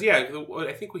 Because,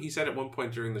 I think what he said at one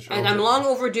point during the show. And I'm long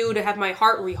overdue to have my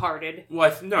heart rehearted. Well,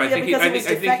 I think because it was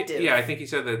defective. I think he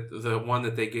said that the one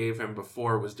that they gave him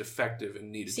before was defective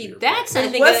and needed to See, be that's, replaced.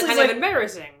 I think, Wesley's kind like- of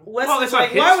embarrassing. Wesley's it's not like,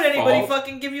 his why would anybody fault.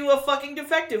 fucking give you a fucking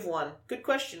defective one? Good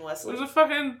question, It Wesley. was a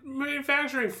fucking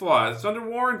manufacturing flaw. It's under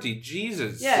warranty.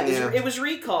 Jesus. Yeah, Yeah. it was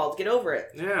recalled. Get over it.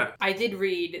 Yeah. I did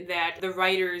read that the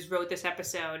writers wrote this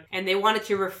episode and they wanted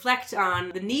to reflect on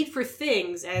the need for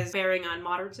things as bearing on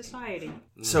modern society.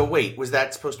 So wait, was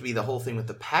that supposed to be the whole thing with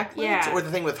the Packlids? Yeah. Or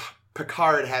the thing with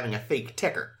Picard having a fake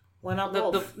ticker? Why not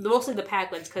both? Mostly the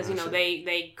Packlids, because, I see.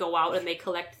 they go out and they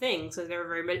collect things, because they're a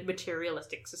very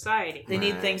materialistic society. They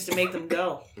need Right. things to make them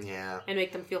go. Yeah. And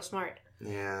make them feel smart.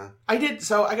 Yeah. I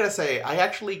gotta say,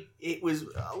 it was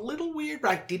a little weird,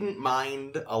 but I didn't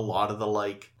mind a lot of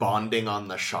the, bonding on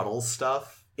the shuttle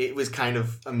stuff. It was kind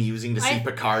of amusing to see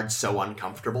Picard so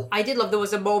uncomfortable. I did love there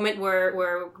was a moment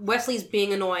where Wesley's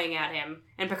being annoying at him,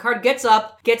 and Picard gets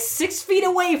up, gets 6 feet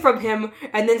away from him,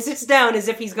 and then sits down as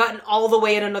if he's gotten all the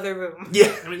way in another room.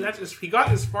 Yeah. I mean, he got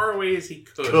as far away as he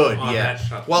could on yeah. that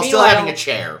shuttle. While still Meanwhile- having a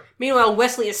chair. Meanwhile,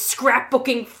 Wesley is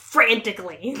scrapbooking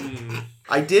frantically.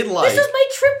 I did like... This was my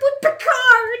trip with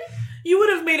Picard! You would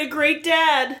have made a great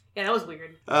dad. Yeah, that was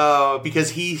weird.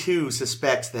 because he too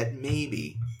suspects that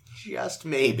maybe, just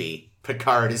maybe,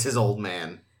 Picard is his old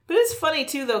man. But it's funny,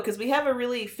 too, though, because we have a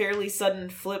really fairly sudden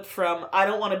flip from, I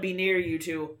don't want to be near you,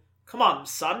 to, come on,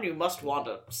 son, you must want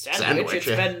a sandwich. It's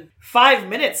yeah. been 5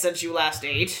 minutes since you last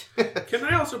ate. Can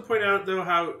I also point out, though,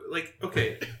 how,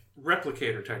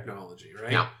 replicator technology,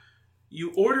 right? Yeah.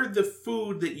 You ordered the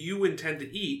food that you intend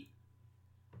to eat.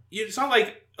 It's not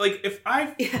like if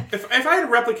I had a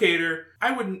replicator,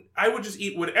 I would just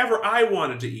eat whatever I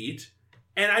wanted to eat,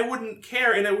 and I wouldn't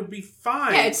care, and it would be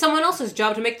fine. Yeah, it's someone else's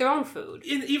job to make their own food.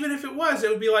 Even if it was, it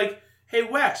would be like, hey,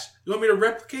 Wes, you want me to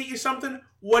replicate you something?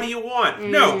 What do you want?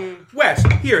 No, Wes,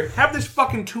 here, have this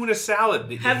fucking tuna salad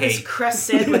that you Have hate. this crust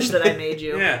sandwich that I made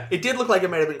you. Yeah. It did look like it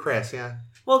might have been Chris, yeah.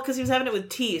 Well, because he was having it with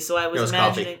tea, so I was It was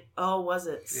imagining. coffee. Oh, was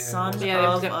it? Yeah, Son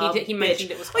Yeah, of a he bitch. mentioned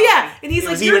it was Oh coffee. yeah, and he's It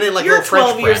like, was even in, you're little French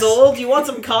 12 years press. old. You want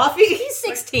some coffee? He's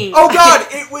 16. Oh god,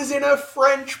 it was in a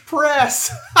French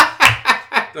press!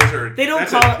 Those are, They don't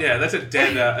that's call it- Yeah, that's a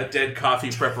dead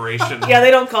coffee preparation. Yeah, they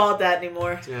don't call it that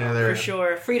anymore. Yeah, for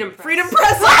sure. Freedom Press. Freedom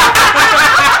Press.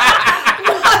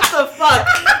 What the fuck?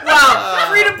 Wow,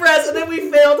 Freedom Press, and then we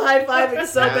failed high-fiving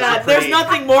so That was a bad. pretty- There's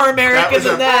nothing more That American was a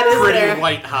than that, is pretty there?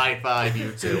 white high five,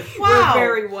 you two. Wow. We're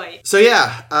very white. So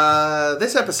yeah,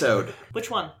 this episode, Which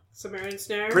one? Sumerian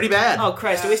Snare. pretty bad. Oh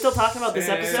Christ, are we still talking about this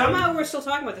Yeah. episode? Somehow we're still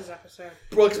talking about this episode.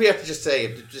 Well, because we have to just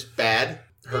say, just bad.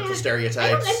 Hurtful I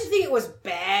stereotypes. didn't think it was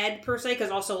bad per se, because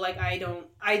also I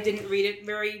didn't read it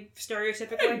very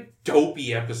stereotypically.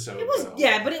 Dopey episode. It was though.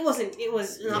 but it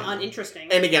was not uninteresting.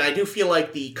 And again, I do feel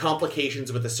like the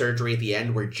complications with the surgery at the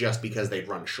end were just because they'd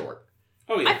run short.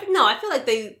 Oh, yeah. I feel like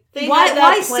they had that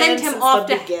why plan send him since off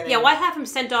the to beginning. why have him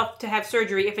sent off to have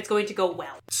surgery if it's going to go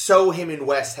well? So him and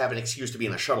West have an excuse to be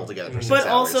in a shuttle together for 6 But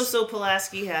hours. also, so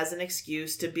Pulaski has an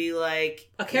excuse to be like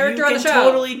A character you on the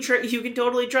can show. You can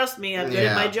totally trust me. I'm good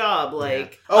Yeah. at my job.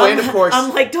 Like, Oh, and of course-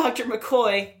 unlike Dr.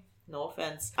 McCoy. No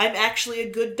offense. I'm actually a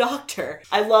good doctor.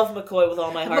 I love McCoy with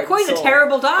all my heart. McCoy's and a soul.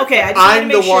 terrible doctor. Okay, I just I'm wanted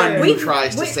the to make one sure. who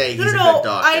tries to say he's a good doctor.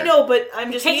 I know, but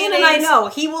I'm just Caitlin and I know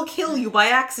he will kill you by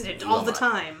accident all the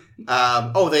time.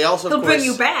 They also, of He'll course, bring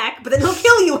you back, but then he'll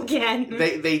kill you again.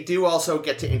 They do also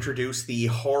get to introduce the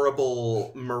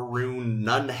horrible maroon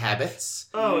nun habits.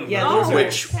 Oh yeah, Oh. those are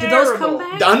Which- Did those terrible.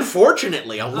 come back?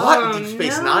 Unfortunately, a lot Oh, in Deep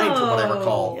Space no. Nine, from what I I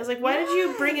recall. was like, why did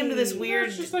you bring him to this weird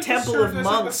It's just like temple a of it's like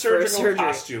a monks for a surgical surgery?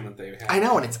 costume that they have. I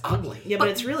know, and it's ugly. Yeah, but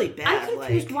it's really bad. I'm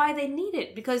confused like, why they need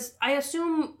it, because I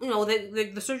assume,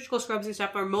 the surgical scrubs and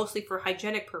stuff are mostly for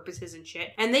hygienic purposes and shit,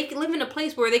 and they can live in a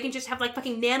place where they can just have,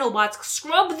 fucking nanobots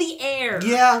scrub the air.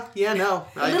 Yeah, no.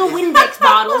 Little Windex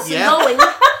bottles Yeah. going.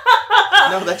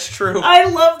 No, that's true. I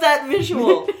love that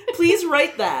visual. Please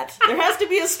write that. There has to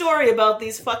be a story about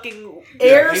these fucking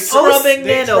air scrubbing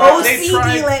nanobots. They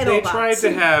nanobots. tried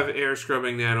to have air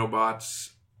scrubbing nanobots,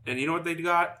 and you know what they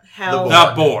got? Hell.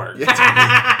 The Borg.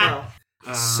 No.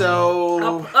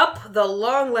 So, Up the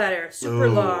long ladder, super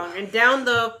Ooh. long, and down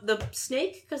the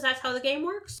snake, because that's how the game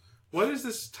works. What is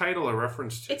this title a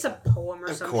reference to? It's a poem or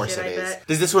of some course shit, it I is. bet.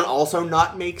 Does this one also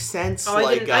not make sense? Oh,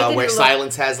 I didn't where look.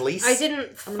 silence has lease? I didn't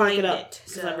I'm gonna look find it up it.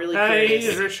 because so- I'm really curious.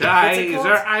 Irish What's it eyes called?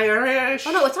 are Irish.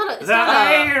 Oh no, it's not. It's The not.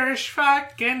 Irish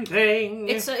fucking thing.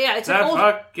 It's an The old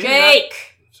fucking- Jake.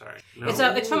 Sorry. No.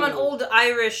 It's from an old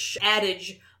Irish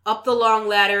adage. up the long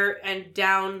ladder and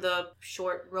down the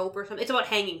short rope or something. It's about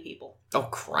hanging people. Oh,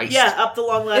 Christ. Yeah, up the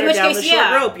long ladder, which down case, the short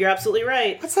yeah. rope. You're absolutely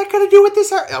right. What's that got to do with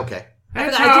this? Okay. I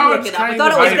That's did how look it's it up. I kind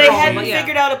thought of it was If Irish. they hadn't yeah.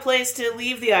 figured out a place to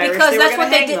leave the Irish, Because they that's were what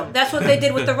gonna they hang did. them. That's what they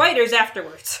did with the writers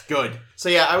afterwards. Good. So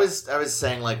yeah, I was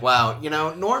saying like, wow,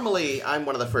 normally I'm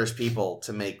one of the first people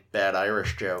to make bad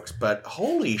Irish jokes, but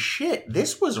holy shit,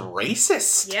 this was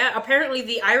racist. Yeah, apparently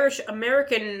the Irish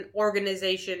American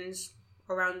organizations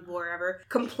around wherever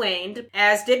complained,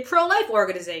 as did pro-life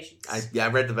organizations. I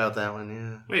read about that one,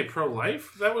 yeah. Wait,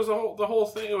 pro-life? That was the whole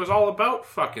thing. It was all about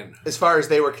fucking. As far as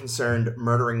they were concerned,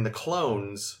 murdering the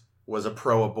clones was a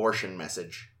pro-abortion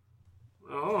message.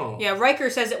 Oh. Yeah, Riker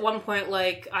says at one point,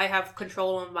 like, I have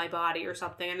control of my body or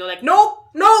something, and they're like, nope,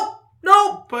 nope,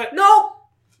 nope, But nope,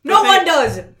 no they- one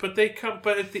does. But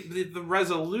the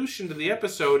resolution to the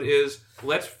episode is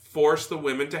let's force the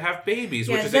women to have babies,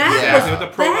 which is exactly what the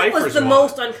that pro-lifers was the want.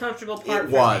 most uncomfortable part It for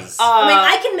me. was. I mean,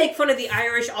 I can make fun of the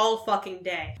Irish all fucking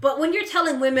day. But when you're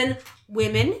telling women,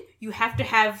 you have to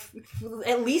have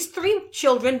at least 3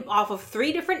 children off of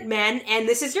 3 different men, and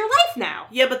this is your life now.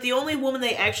 Yeah, but the only woman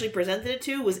they actually presented it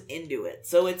to was into it,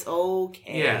 so it's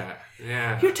okay.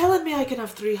 Yeah. You're telling me I can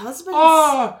have 3 husbands?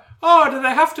 Oh, do they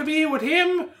have to be with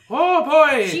him? Oh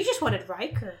boy. She just wanted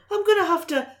Riker. I'm gonna have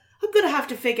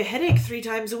to fake a headache 3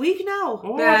 times a week now.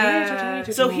 Oh,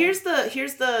 So here's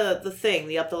the thing,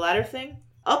 the up the ladder thing.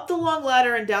 Up the long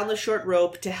ladder and down the short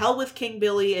rope, to hell with King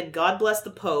Billy and God bless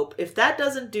the Pope. If that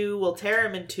doesn't do, we'll tear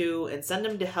him in 2 and send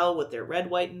him to hell with their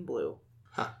red, white, and blue.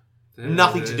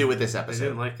 Nothing to do with this They episode.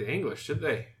 didn't like the English, did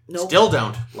they? Nope. Still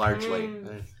don't, largely.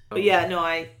 But yeah, no,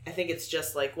 I think it's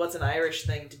just like, what's an Irish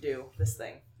thing to do, this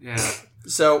thing? Yeah.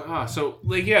 So, So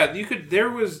like you could. There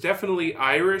was definitely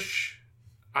Irish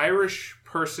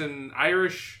bingo.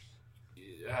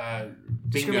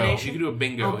 Discrimination? You could do a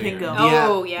bingo. Oh, here. bingo.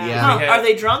 Oh, yeah. Yeah. Huh, We had- are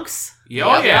they drunks? Yeah,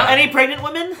 oh yeah. Any pregnant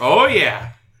women? Oh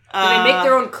yeah. Do they make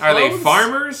their own clothes? Are they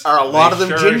farmers? Are a lot They of them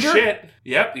sure as ginger? Shit.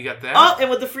 Yep, you got that. Oh, and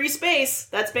with the free space,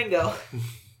 that's bingo.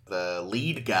 the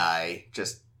lead guy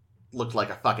just looked like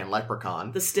a fucking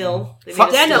leprechaun. The still. They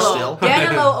Fuck made a Still. still.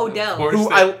 Danilo O'Dell. Of course.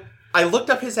 Who I looked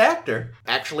up his actor,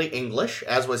 actually English,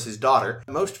 as was his daughter.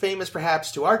 Most famous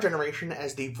perhaps to our generation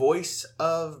as the voice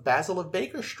of Basil of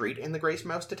Baker Street in The Grace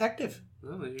Mouse Detective.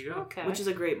 Oh, there you go. Okay. Which is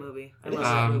a great movie. I love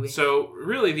that movie. So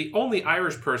really, the only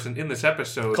Irish person in this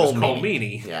episode Cole is Cole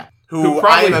Meany. Yeah. Who Who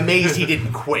probably- I am amazed he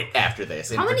didn't quit after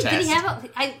this. How many did he protest.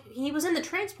 have? He was in the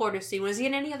transporter scene. Was he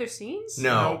in any other scenes?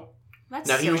 No. That's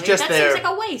No, he was silly. just that there. seems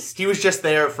like a waste. He was just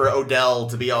there for Odell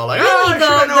to be all like, Really, oh, I should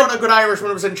have the- known a good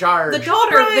Irishman was in charge. The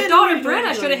daughter, Brian, Brenna,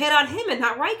 Brian. should have hit on him and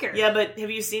not Riker. Yeah, but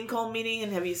have you seen Cole Meany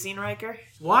and have you seen Riker?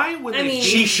 Why when I they mean-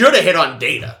 She should have hit on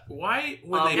Data. why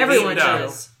when they everyone beamed up?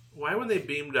 does. Why when they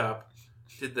beamed up?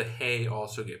 Did the hay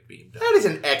also get beamed up? That is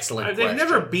an excellent They've question.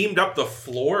 never beamed up the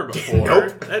floor before.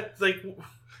 Nope. That like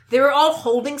They were all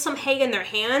holding some hay in their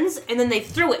hands, and then they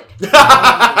threw it.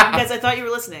 Guys, I thought you were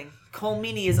listening. Cole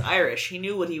Meany is Irish. He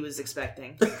knew what he was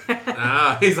expecting.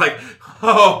 he's like,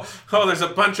 oh, there's a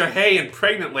bunch of hay and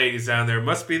pregnant ladies down there.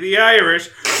 Must be the Irish.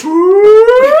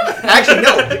 Actually,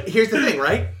 no. Here's the thing,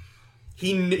 right?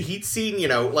 He'd seen,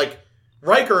 like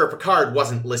Riker or Picard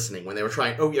wasn't listening when they were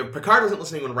trying. Oh, yeah, Picard wasn't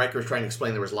listening when Riker was trying to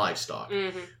explain there was livestock.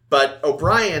 Mm-hmm. But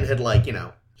O'Brien had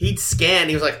he'd scanned.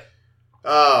 He was like,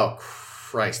 "Oh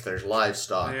Christ, there's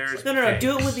livestock." There's No, hay.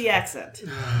 do it with the accent.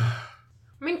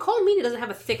 I mean, Cole Meany doesn't have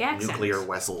a thick accent. Nuclear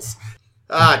vessels.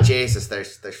 Jesus,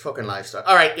 there's fucking livestock.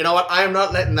 All right, you know what? I am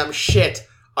not letting them shit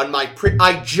on my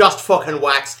I just fucking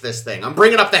waxed this thing. I'm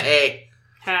bringing up the hay.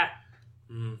 Ha.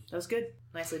 That was good.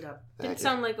 Nicely done. Didn't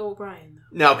sound like O'Brien,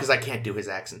 though. No, because I can't do his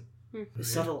accent.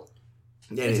 It's subtle.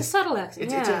 Yeah, It's a subtle accent,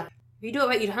 It's yeah. If you do it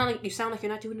right, you sound like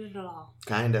you're not doing it at all.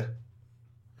 kinda.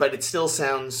 But it still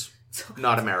sounds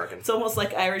not American. It's almost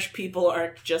like Irish people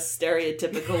aren't just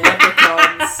stereotypical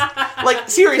leprechauns. Like,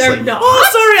 seriously. They're not. Oh,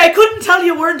 sorry, I couldn't tell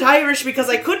you weren't Irish because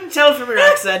I couldn't tell from your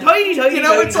accent.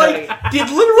 It's like, did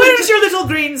literally Where's your little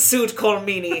green suit, Cole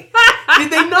Meany?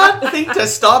 did they not think to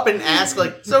stop and ask,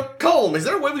 like, so, Colm, is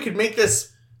there a way we could make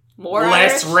this More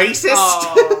less Irish? racist?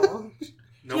 Oh.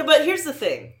 Nope. Yeah, but here's the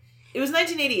thing. It was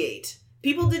 1988.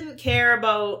 People didn't care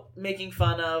about making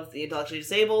fun of the intellectually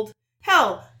disabled.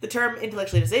 Hell, the term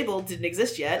intellectually disabled didn't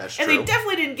exist yet. That's and true. they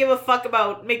definitely didn't give a fuck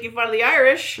about making fun of the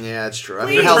Irish. Yeah, that's true. I Please.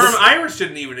 mean, The hell, term this, Irish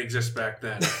didn't even exist back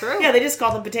then. True. Yeah, they just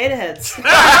called them potato heads. but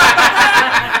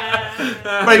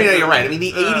I mean, no, you're right. I mean,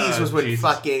 the 80s was when Jesus.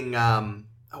 fucking,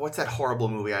 what's that horrible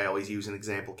movie I always use an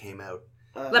example came out?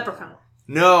 Leprechaun.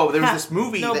 No, there was this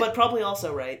movie No, that, but probably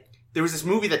also right. there was this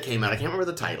movie that came out. I can't remember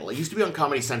the title. It used to be on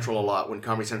Comedy Central a lot when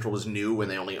Comedy Central was new, when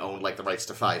they only owned like the rights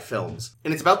to 5 films.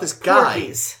 And it's about this guy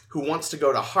Porkies. who wants to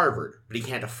go to Harvard, but he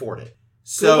can't afford it.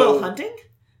 Good Will So Hunting?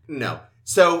 no.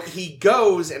 So he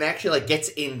goes and actually like gets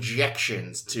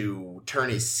injections to turn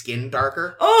his skin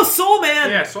darker. Oh, Soul Man!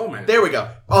 Yeah, Soul Man. There we go.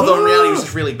 Although in reality it was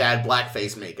just really bad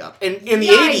blackface makeup. And in the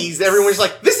Yikes. 80s, everyone was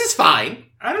like, this is fine.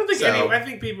 I don't think So- I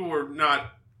think people were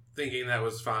not thinking that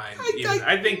was fine. I-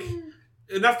 I think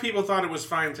enough people thought it was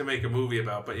fine to make a movie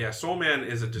about. But yeah, Soul Man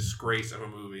is a disgrace of a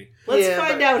movie. Let's Yeah,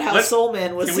 find but out how let's- Soul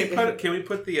Man was... Can we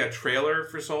put the trailer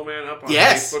for Soul Man up on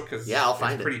Yes. Facebook? Because Yeah, I'll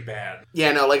find it's it. pretty bad.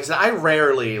 Yeah, no, like I said, I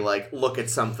rarely like look at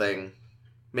something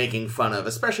making fun of,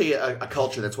 especially a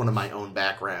culture that's one of my own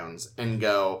backgrounds, and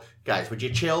go, guys, would you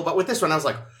chill? But with this one, I was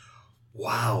like,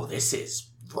 wow, this is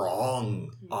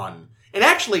wrong on... And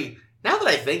actually, now that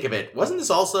I think of it, wasn't this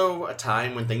also a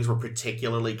time when things were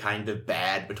particularly kind of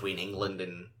bad between England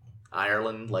and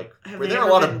Ireland? Like, Have were they there a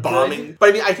ever lot been of bombing? good? But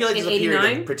I mean, I feel like In there's a period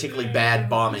 89? of particularly bad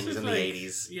This bombings is in the like-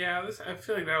 80s. Yeah, I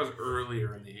feel like that was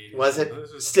earlier in the 80s. Was it?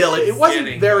 This was Still, it wasn't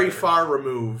getting very better. far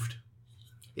removed.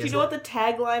 Do you know what the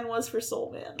tagline was for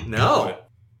Soul Man? No.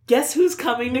 Guess who's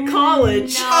coming to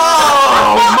college? No.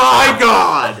 Oh my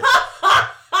god!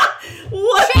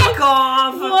 What? Check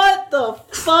off! What the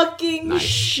fucking Nice.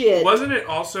 shit? Wasn't it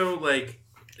also like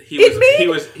he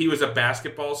was a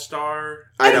basketball star?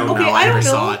 I don't Okay, know. I I never don't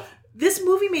know. saw it. This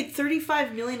movie made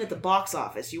 $35 million at the box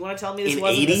office. You want to tell me this In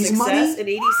wasn't a 80s success? money? In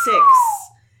 '86.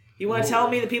 You want to tell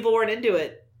me that people weren't into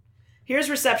it? Here's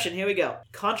reception. Here we go.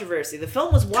 Controversy. The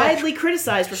film was widely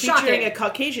criticized for featuring Shocking. a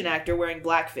Caucasian actor wearing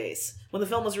blackface. When the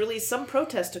film was released, some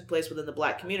protests took place within the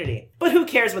black community. But who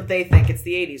cares what they think? It's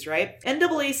the 80s, right?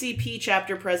 NAACP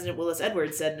chapter president Willis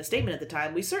Edwards said in a statement at the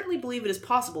time, "We certainly believe it is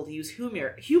possible to use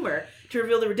humor to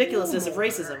reveal the ridiculousness of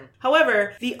racism.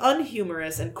 However, the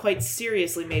unhumorous and quite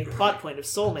seriously made plot point of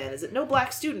Soul Man is that no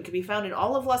black student can be found in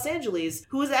all of Los Angeles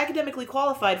who is academically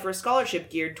qualified for a scholarship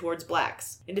geared towards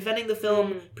blacks." In defending the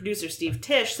film, producer Steve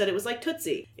Tisch said it was like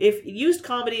Tootsie. It used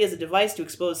comedy as a device to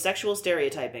expose sexual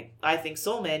stereotyping. I think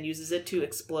Soul Man uses it to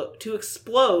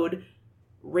explode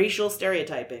racial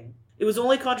stereotyping. It was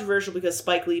only controversial because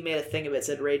Spike Lee made a thing of it,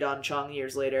 said Ray Don Chong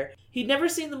years later. He'd never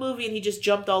seen the movie and he just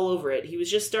jumped all over it. He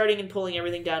was just starting and pulling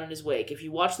everything down in his wake. If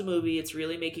you watch the movie, it's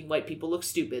really making white people look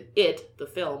stupid. It, the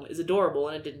film, is adorable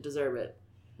and it didn't deserve it.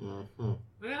 Mhm.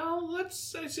 Well, I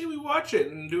say we watch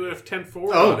it and do a 10-4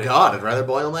 Oh on it. god, I'd rather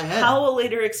boil my head. Howell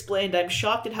later explained, "I'm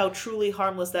shocked at how truly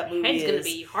harmless that movie Head's is. gonna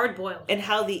be hard boiled. And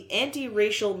how the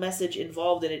anti-racial message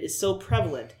involved in it is so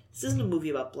prevalent. This isn't a movie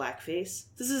about blackface.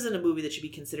 This isn't a movie that should be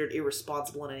considered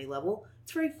irresponsible on any level.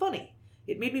 It's very funny.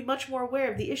 It made me much more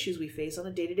aware of the issues we face on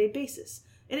a day-to-day basis.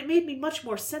 And it made me much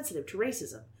more sensitive to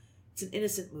racism. It's an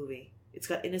innocent movie. It's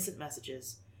got innocent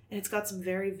messages. And it's got some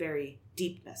very, very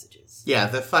deep messages." Yeah,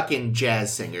 the fucking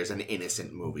jazz singer's an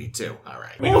innocent movie too.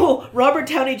 Alright. Oh, Robert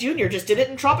Downey Jr. just did it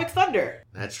in Tropic Thunder.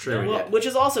 That's true. Well, yeah. which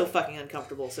is also fucking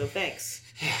uncomfortable, so thanks.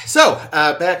 So,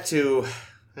 back to...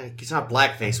 It's not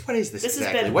blackface. What is this, This has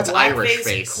exactly? been What's Blackface Irish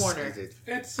face? Corner.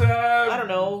 It's I don't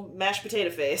know, mashed potato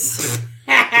face.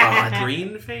 God.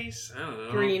 green face. I don't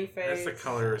know. Green That's the face.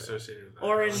 color associated with that.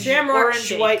 Orange, Shamrock orange,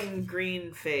 shake. white, and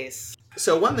green face.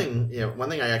 So one thing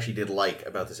I actually did like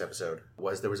about this episode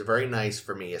was there was a very nice,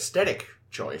 for me, aesthetic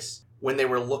choice when they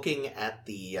were looking at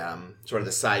the sort of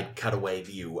the side cutaway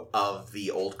view of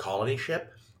the old colony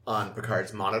ship on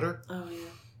Picard's monitor. Oh, yeah.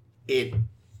 It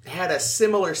had a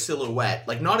similar silhouette,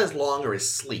 like not as long or as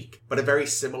sleek, but a very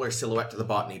similar silhouette to the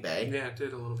Botany Bay. Yeah, it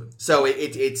did a little bit. So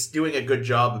it's doing a good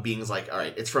job of being like, all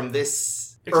right, it's from this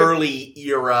Except- early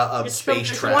era of It's from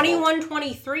space travel.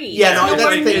 2123. Yeah, no, It's that's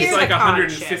nowhere the thing. near It's like the Picard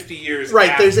 150 years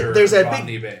Right, there's a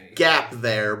Botany big Bay. gap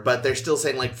there, but they're still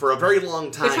saying like for a very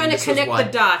long time. They're trying to this was connect what-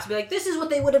 the dots. Be like, this is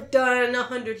what they would have done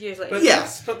 100 years later. But Yeah.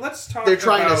 let's talk They're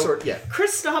trying about... to sort. Yeah,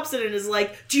 Chris stops it and is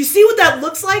like, "Do you see what that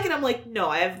looks like?" And I'm like, "No,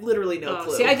 I have literally no Oh,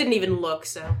 clue." see, I didn't even look,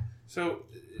 so. So,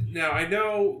 now, I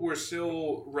know we're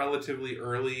still relatively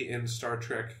early in Star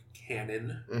Trek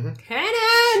canon.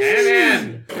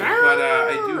 Cannon! But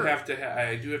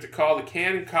I do have to call the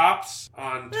canon cops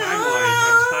on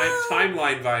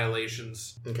timeline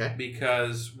violations, okay.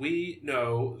 because we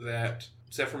know that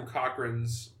Zephram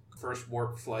Cochrane's first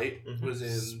warp flight Mhm. was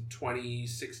in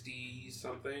 2060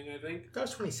 something, I think. That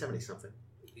was 2070 something.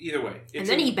 Either way, And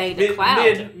then he banged a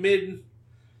cloud.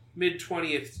 mid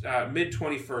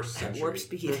 21st century. Warp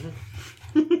speed.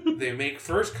 They make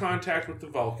first contact with the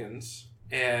Vulcans,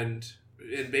 and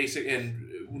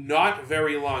not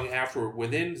very long afterward,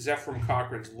 within Zephram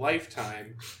Cochrane's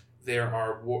lifetime, there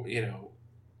are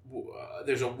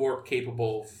there's a warp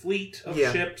capable fleet of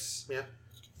Yeah. ships. Yeah.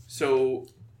 So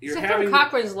you're Zephyr having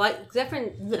Cochrane's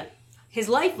his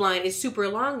lifeline is super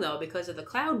long though because of the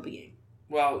cloud being.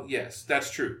 well, yes, that's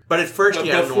true. But at first, But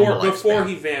he had a normal before lifespan.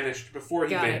 he vanished,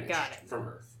 Got it. from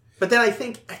Earth. But then I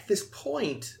think at this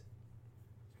point,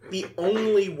 the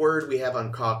only word we have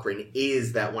on Cochrane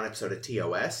is that one episode of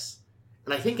TOS.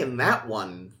 And I think in that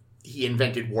one, he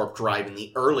invented warp drive in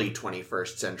the early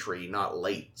 21st century, not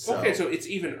late. So. Okay, so it's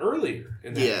even earlier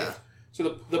in that Yeah. case.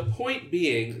 So the point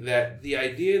being that the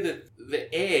idea that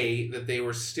that they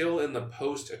were still in the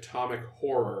post-atomic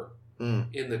horror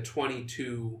in the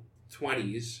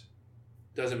 2220s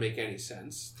doesn't make any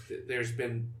sense. There's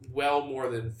been well more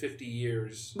than 50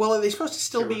 years. Well, are they supposed to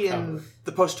still to be in recover.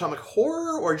 the post-atomic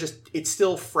horror, or just it's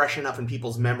still fresh enough in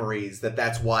people's memories that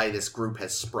that's why this group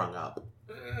has sprung up?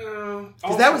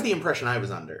 Because that was the impression I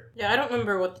was under. Yeah, I don't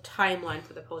remember what the timeline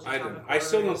for the post-atomic I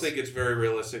still horror don't is. think it's very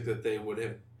realistic that they would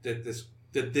have that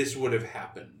this would have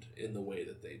happened in the way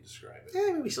that they describe it.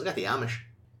 Yeah, we still got the Amish.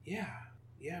 Yeah,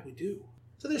 we do.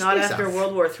 So there's Not space after elf.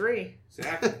 World War III.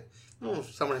 Exactly. Well,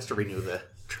 someone has to renew the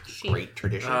great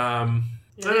tradition. I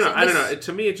don't know.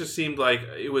 To me, it just seemed like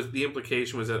it was the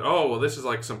implication was that this is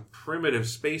like some primitive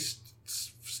space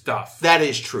stuff, That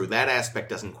is true. That aspect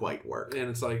doesn't quite work. and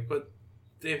it's like, but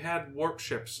they've had warp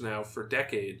ships now for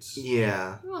decades.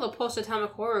 Yeah. Well, the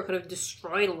post-atomic horror could have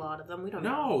destroyed a lot of them. We don't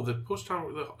know. No,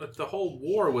 the whole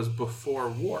war was before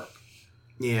warp.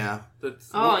 Yeah. The,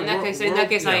 Oh, in that case, I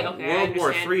World War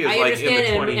understand. III is I like in the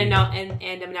understand 20.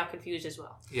 and I'm now confused as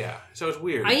well. Yeah, so it's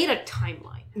weird. I need a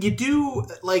timeline, You do,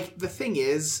 like, the thing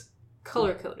is,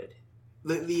 color coded.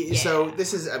 so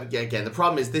this is, again, the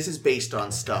problem is this is based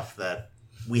on stuff that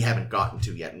we haven't gotten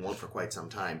to yet and won't for quite some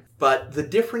time. But the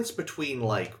difference between,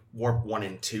 like, Warp 1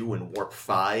 and 2 and Warp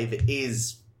 5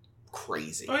 is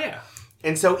crazy. Oh yeah.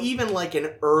 And so even, like,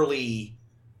 an early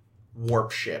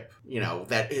warp ship,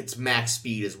 that its max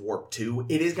speed is warp 2,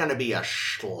 it is going to be a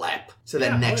schlep to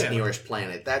the next nearest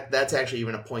planet. That's actually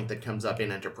even a point that comes up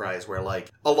in Enterprise where, like,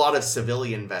 a lot of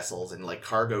civilian vessels and, like,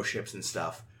 cargo ships and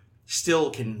stuff still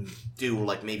can do,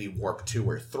 like, maybe warp 2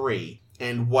 or 3.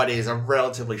 And what is a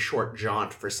relatively short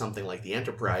jaunt for something like the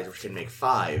Enterprise, which can make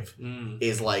 5,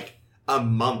 is, like, a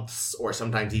month's or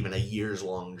sometimes even a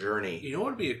year's-long journey. You know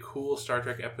what would be a cool Star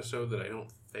Trek episode that I don't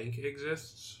think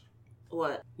exists?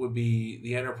 What? Would be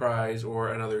the Enterprise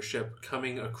or another ship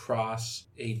coming across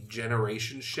a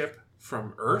generation ship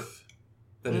from Earth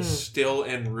that is still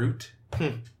en route,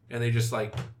 and they just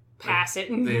Pass it.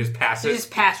 They just pass They it.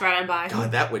 just pass right on by.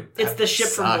 God, that would It's the ship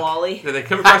suck. from Wall-E. Yeah, they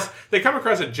come across. They come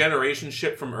across a generation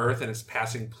ship from Earth, and it's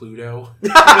passing Pluto.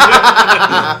 You're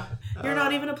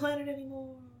not even a planet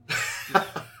anymore.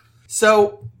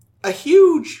 So, a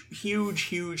huge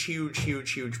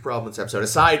problem in this episode,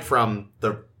 aside from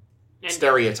the Ending.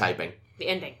 stereotyping The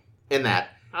ending. in that,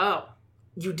 Oh.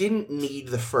 you didn't need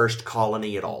the first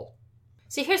colony at all.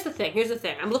 See, here's the thing.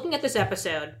 I'm looking at this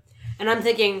episode, and I'm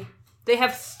thinking, they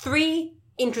have 3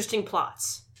 interesting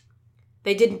plots.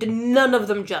 They did none of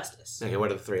them justice. Okay, what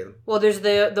are the 3 of them? Well, there's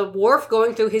the Worf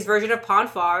going through his version of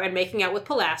Ponfar and making out with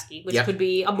Pulaski, which Yep. could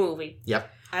be a movie. Yep.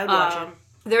 I would watch it.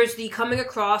 There's the coming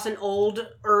across an old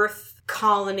Earth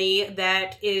colony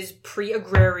that is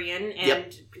pre-agrarian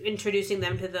and introducing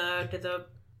them to the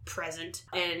present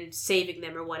and saving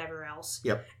them or whatever else.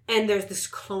 Yep. And there's this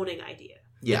cloning idea.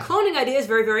 Yeah. The cloning idea is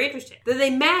very, very interesting. That they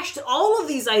mashed all of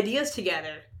these ideas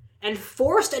together and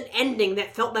forced an ending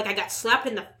that felt like I got slapped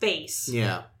in the face.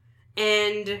 Yeah.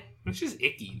 And It's just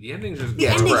icky. The ending's just the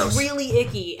Yeah, it's ending's gross. really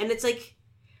icky. And it's like,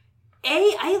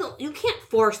 you can't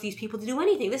force these people to do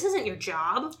anything. This isn't your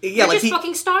job. Yeah, You're like just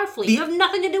fucking Starfleet. You have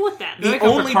nothing to do with them. the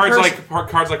only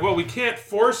Picard's like, well, we can't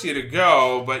force you to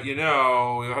go, but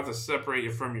we'll have to separate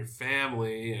you from your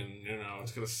family, and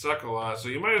it's gonna suck a lot. So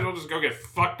you might as well just go get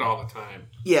fucked all the time.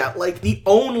 Yeah, like, the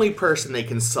only person they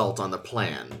consult on the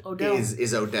plan Odell.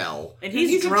 is Odell. And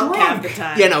he's drunk half the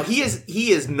time. Yeah, no, he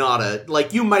is not a,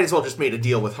 like, you might as well just made a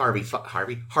deal with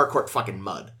Harcourt fucking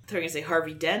Mudd. They're going to say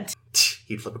Harvey Dent.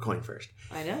 He'd flip a coin first.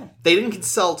 I know. They didn't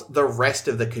consult the rest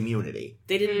of the community.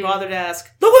 They didn't bother to ask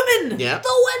the women! Yeah.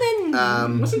 The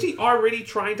women! Wasn't he already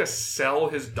trying to sell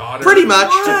his daughter? Pretty much.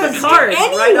 To Picard,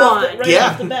 right Yeah.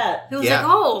 off the bat. He was Yeah.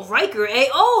 like, oh, Riker,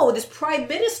 this Prime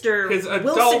Minister, His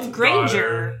adult Wilson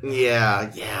Granger,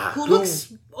 Yeah. who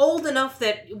looks old enough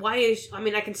that,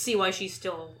 I can see why she's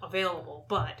still available,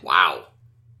 but Wow.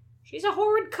 she's a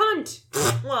horrid cunt.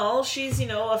 Well, she's,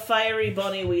 a fiery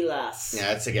bonny wee lass.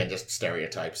 Yeah, it's again just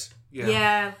stereotypes.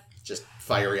 Yeah. Just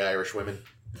fiery Irish women.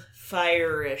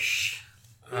 Fire-ish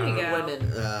There you go.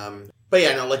 women. But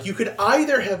yeah, no, like, you could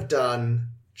either have done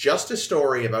just a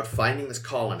story about finding this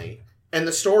colony, and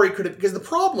the story could have, because the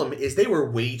problem is they were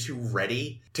way too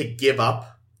ready to give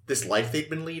up this life they'd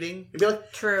been leading. You'd be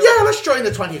like, True. yeah, let's join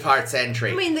the 21st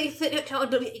century. I mean,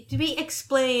 to be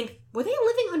explained, were they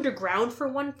living underground for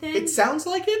one thing? It sounds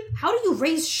like it. How do you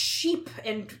raise sheep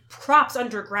and crops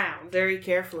underground? Very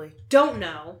carefully. Don't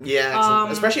know. Yeah,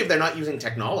 excellent. Especially if they're not using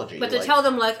technology. But to tell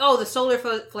them, like, oh, the solar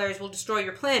flares will destroy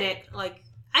your planet, like,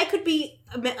 I could be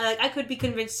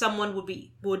convinced someone would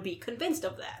be convinced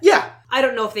of that. Yeah. I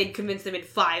don't know if they'd convince them in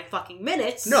 5 fucking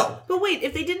minutes. No. But wait,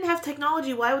 if they didn't have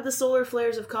technology, why would the solar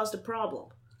flares have caused a problem?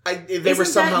 They were Isn't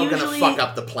somehow that going to usually- fuck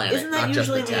up the planet, isn't that not just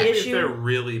the usually the tech. If issue? they're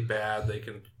really bad, they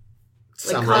can.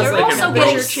 Somehow. They're They're They also can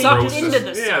getting roast- sucked roast into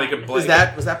us. the Yeah, they sun. could Was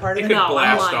that part They of could it? No, I'm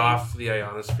blast lying. off the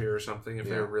ionosphere or something if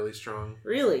Yeah. they're really strong.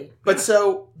 Really? But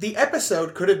so the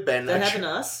episode could have been. That a happened to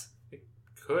us?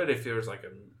 Could if there was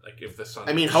if the sun.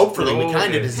 I mean, hopefully, we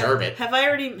kind of exploded. deserve it. Have I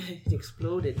already... It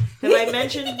exploded. Have I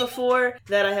mentioned before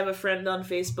that I have a friend on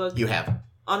Facebook You have.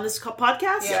 on this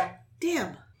podcast? Yeah.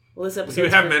 Damn. Well, this You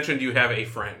episode's have for... mentioned you have a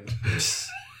friend.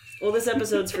 Well, this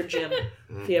episode's for Jim,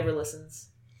 if he ever listens.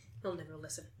 He'll never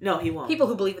listen. No, he won't. People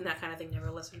who believe in that kind of thing never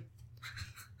listen.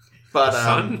 But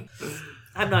Sun?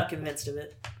 I'm not convinced of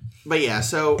it. But yeah,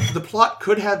 so the plot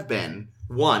could have been,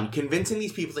 one, convincing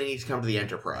these people they need to come to the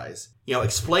Enterprise. You know,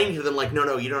 explaining to them, like,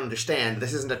 no, you don't understand.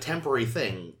 This isn't a temporary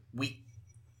thing.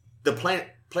 The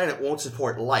planet won't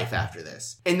support life after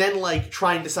this. And then, like,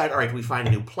 try and decide, all right, do we find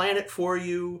a new planet for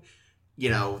you? You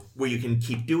know, where you can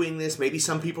keep doing this. Maybe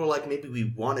some people are like, maybe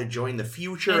we want to join the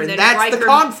future, and then that's the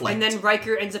conflict. And then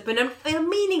Riker ends up in a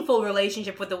meaningful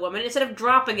relationship with the woman instead of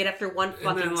dropping it after one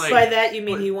then, fucking... like- By that, you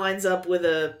mean he winds up with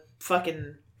a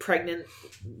fucking pregnant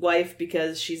wife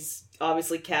because she's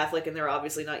obviously Catholic and they're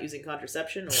obviously not using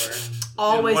contraception, or...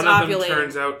 always and one of them ovulating.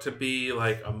 turns out to be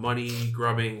like a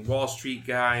money-grubbing Wall Street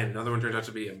guy, and another one turns out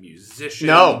to be a musician.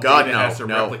 No, God, that no, has to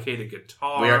no. replicate a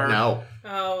guitar. No.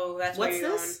 Oh, that's What's where you're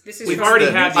this? going. This is We've from already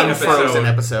the had the Unfrozen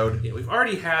episode. episode. Yeah, we've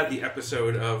already had the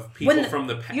episode of people When the- from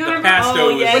the you the remember- past. Oh,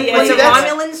 yeah, When, yeah, when yeah. the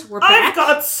That's- Romulans were back. I've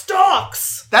got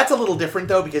stocks! That's a little different,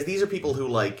 though, because these are people who,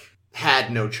 like,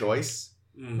 had no choice.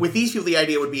 With these people, the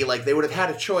idea would be, like, they would have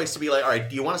had a choice to be like, all right,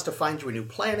 do you want us to find you a new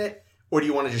planet? Or do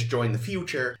you want to just join the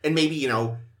future? And maybe, you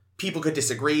know, people could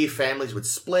disagree, families would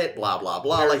split, blah, blah,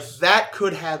 blah. Like, that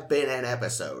could have been an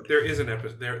episode. There is an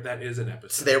episode. That is an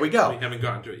episode. So there we go. We haven't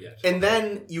gotten to it yet. And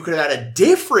then you could have had a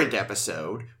different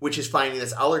episode, which is finding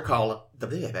this other colony.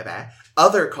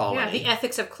 Yeah, the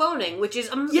ethics of cloning, which is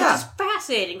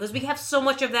fascinating because we have so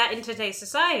much of that in today's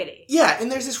society. Yeah,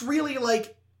 and there's this really,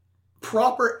 like,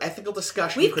 proper ethical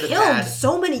discussion We've you could killed have had.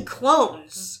 so many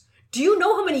clones. Do you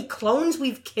know how many clones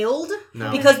we've killed?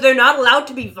 No. Because they're not allowed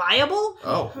to be viable?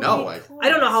 Oh, no. I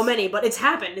don't know how many, but it's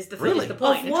happened, is the Really? is the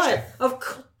point. Of what?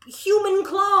 Of human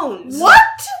clones. What?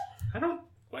 I don't.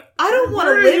 What? I don't want to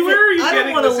Where are live. you- where are you I don't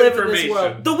getting want to this live in this information?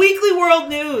 world. The Weekly World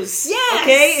News. Yes!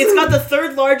 Okay, it's got the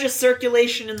third largest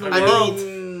circulation in the I world.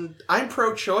 mean, I'm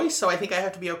pro-choice, so I think I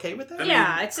have to be okay with that. I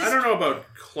Yeah, mean, it's just- I don't know about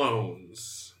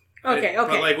clones. Okay, But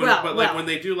okay. like when, Well, but like well. when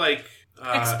they do like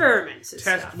Experiments and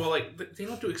test, stuff. well, like they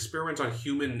don't do experiments on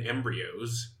human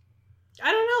embryos.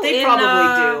 I don't know. They in,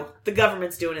 probably do. The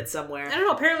government's doing it somewhere. I don't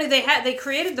know. Apparently, they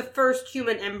created the first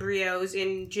human embryos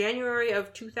in January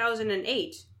of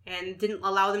 2008 and didn't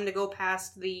allow them to go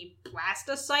past the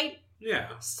blastocyte Yeah,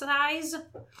 size.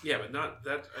 yeah, but not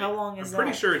that. How long is I'm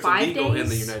pretty that? sure it's 5 illegal in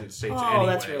the days? United States. Oh, anyway.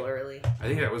 that's real early. I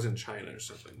think that was in China or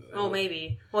something. Oh,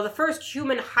 maybe. Well, the first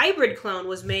human hybrid clone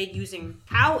was made using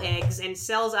cow eggs and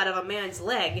cells out of a man's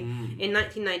leg in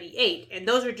 1998, and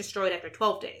those were destroyed after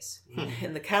 12 days.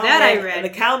 And the cowman, That I read, and the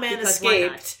cowman because why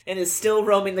not? escaped and is still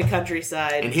roaming the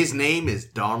countryside. And his name is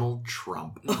Donald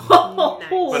Trump.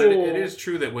 Oh, But it is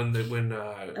true that when That's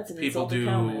an people insult to do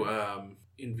cowmen.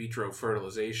 in vitro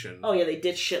fertilization, Oh yeah, they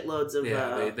ditch shitloads of.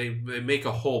 they make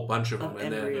a whole bunch of them of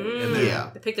and then embryos. and then Yeah.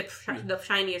 They picked the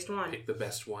shiniest one. pick the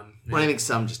best one. Well, I think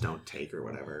some just don't take or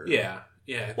whatever. Yeah,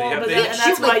 yeah. Well, but they- then- and that's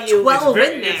Shoot, like why you. 12 it's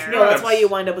in very- there. No, that's why you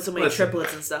wind up with so many Listen.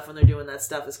 triplets and stuff when they're doing that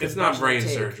stuff. Is 'cause It's not bunch brain they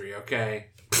take. surgery, okay?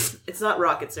 It's not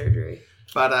rocket surgery.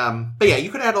 But yeah, you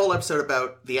could add a whole episode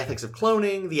about the ethics of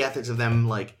cloning, the ethics of them,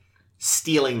 like,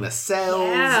 stealing the cells.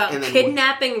 Yeah, and then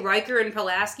kidnapping Riker and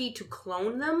Pulaski to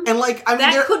clone them. And, like, I mean,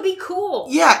 that there- could be cool.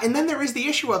 Yeah, and then there is the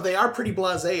issue of they are pretty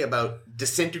blasé about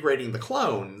disintegrating the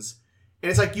clones. And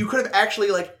it's like, you could have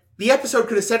actually, like, the episode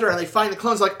could have centered around they find the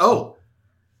clones, like, oh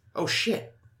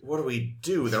shit, what do we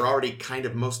do? They're already kind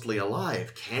of mostly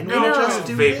alive. Can we I know. just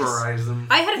do this? Vaporize them.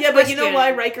 I had a Yeah, but you know question.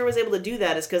 why Riker was able to do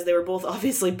that is because they were both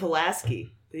obviously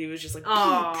Pulaski. He was just like,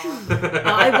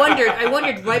 I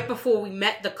wondered right before we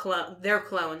met their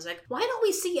clones, like, why don't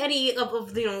we see any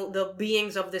of the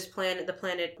beings of this planet, the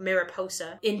planet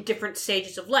Mariposa, in different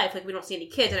stages of life? Like, we don't see any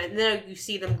kids, and then you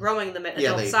see them growing them at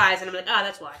adult size, and I'm like,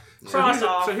 that's why. So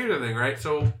here's the thing, right?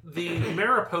 So the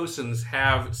Mariposans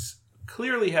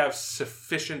clearly have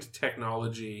sufficient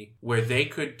technology where they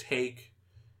could take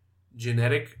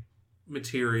genetic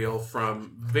material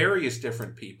from various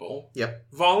different people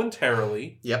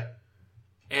voluntarily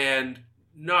and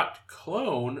not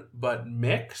clone but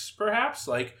mix, perhaps,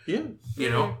 like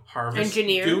harvest,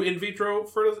 engineer, do in vitro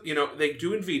they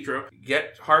do in vitro,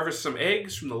 harvest some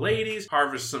eggs from the ladies,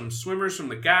 harvest some swimmers from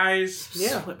the guys,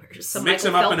 mix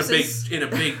them up in a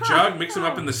big jug, mix them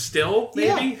up in the still,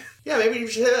 maybe. Yeah, maybe you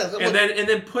should. And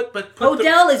then put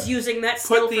Odell is using that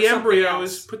still put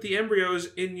the embryos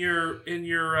in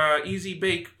your easy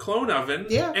bake clone oven.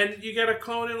 Yeah. And you get a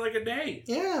clone in like a day.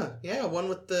 Yeah, one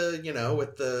with the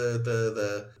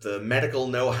the medical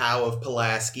know-how of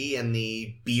Pulaski and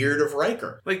the beard of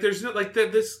Riker. Like there's no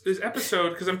this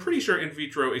episode, because I'm pretty sure in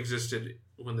vitro existed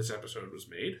when this episode was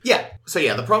made. Yeah. So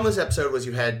the problem with this episode was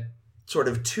you had sort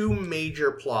of two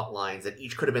major plot lines that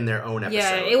each could have been their own episode.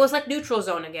 Yeah, it was like Neutral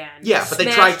Zone again. Yeah, but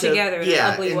they tried to together in an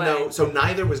ugly way. So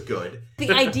neither was good. The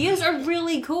ideas are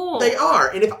really cool. They are,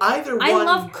 and if either one, I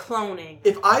love cloning.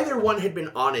 If either one had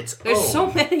been on its own, there's so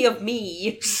many of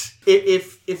me.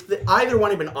 If either one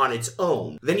had been on its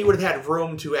own, then you would have had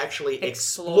room to actually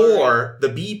explore the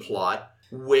B plot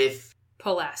with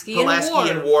Pulaski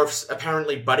and Worf's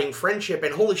apparently budding friendship.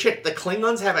 And holy shit, the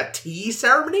Klingons have a tea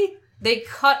ceremony? They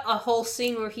cut a whole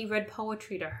scene where he read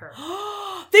poetry to her.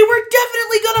 They were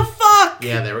definitely gonna fuck!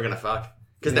 Yeah, they were gonna fuck.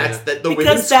 Because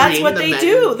that's what they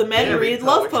do. The men read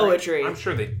love poetry. I'm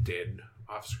sure they did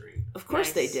off screen. Of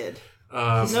course they did.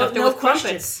 No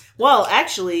questions. Well,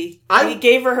 actually, he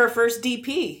gave her first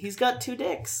DP. He's got 2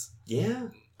 dicks. Yeah.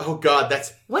 Oh god,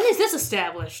 that's... When is this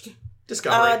established?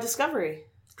 Discovery.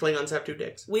 Klingons have 2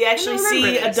 dicks. We actually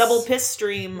see a double piss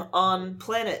stream on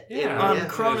planet on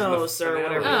Kronos or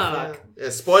whatever the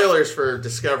fuck. Spoilers for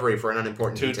Discovery for an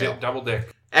unimportant detail. Double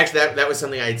dick. Actually, that was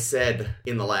something I had said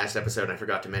in the last episode, and I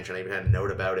forgot to mention. I even had a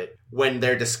note about it. When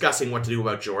they're discussing what to do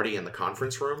about Geordi in the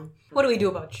conference room. What do we do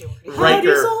about Geordi? How do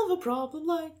you solve a problem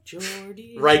like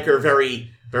Geordi? Riker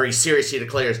very, very seriously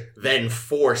declares, "Then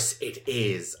force it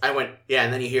is." I went, yeah,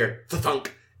 and then you hear the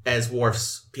thunk as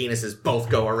Worf's penises both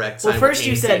go erect. Well, first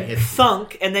you said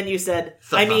thunk, and then you said,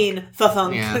 thunk.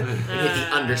 Yeah, it hit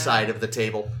the underside of the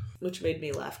table. Which made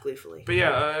me laugh gleefully. But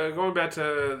going back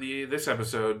to this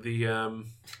episode,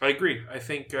 I agree. I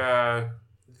think there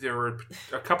were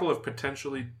a couple of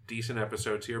potentially decent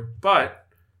episodes here, but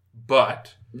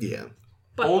yeah.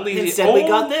 Only we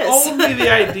got this. Only the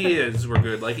ideas were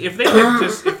good. Like if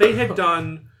they had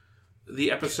done the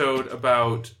episode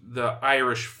about the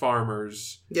Irish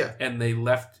farmers, and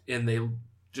they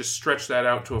just stretched that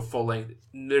out to a full length,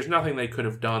 there's nothing they could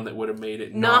have done that would have made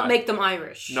it not make them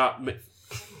Irish.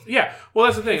 Yeah, well,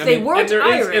 that's the thing. They weren't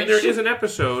Irish. And there is an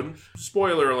episode.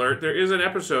 Spoiler alert! There is an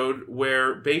episode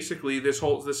where basically this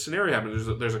scenario happens.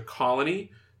 There's a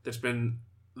colony that's been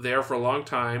there for a long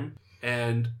time,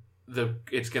 and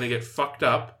it's going to get fucked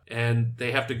up, and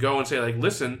they have to go and say, like,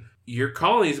 listen, your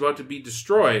colony is about to be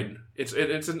destroyed. It's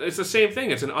the same thing.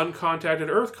 It's an uncontacted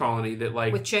Earth colony that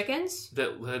with chickens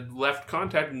that had left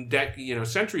contact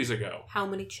centuries ago. How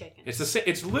many chickens? It's the same.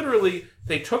 It's literally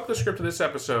they took the script of this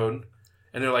episode.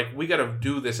 And they're like, we got to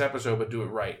do this episode, but do it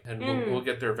right, and we'll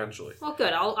get there eventually. Well,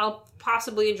 good. I'll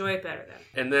possibly enjoy it better then.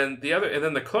 And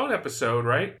then the clone episode,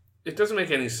 right? It doesn't make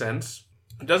any sense.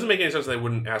 It doesn't make any sense they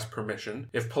wouldn't ask permission.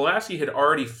 If Pulaski had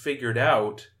already figured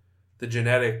out the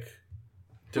genetic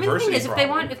diversity the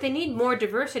thing is, if they need more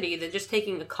diversity than just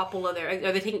taking a couple of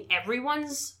are they taking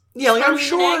everyone's? Yeah, I'm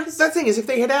sure. That thing is, if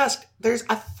they had asked, there's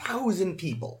 1,000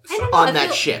 people on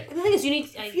that ship. The thing is, you need.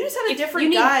 If you just had a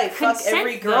different guy fuck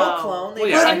every girl clone,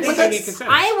 I think you need consent.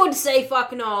 I would say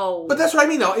fuck no. But that's what I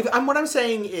mean, though. What I'm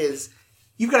saying is,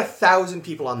 you've got 1,000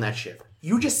 people on that ship.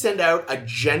 You just send out a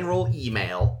general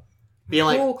email, being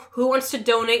like, who wants to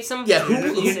donate some? Yeah,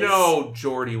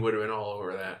 Geordi would have been all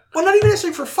over that. Well, not even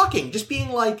necessarily for fucking, just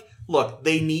being like, look,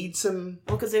 they need some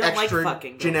because they don't extra like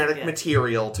fucking, genetic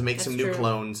material to make some new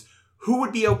clones. Who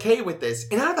would be okay with this?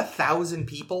 And out of 1,000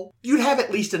 people, you'd have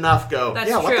at least enough go,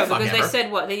 That's what true, the fuck because ever. they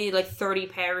said, they need 30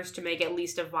 pairs to make at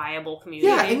least a viable community.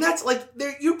 Yeah, and that's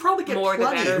you'd probably get more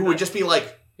plenty who would just be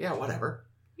like, yeah, whatever.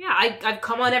 Yeah, I've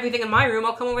come on everything in my room,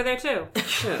 I'll come over there too.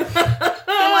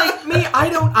 And me,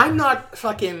 I'm not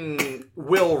fucking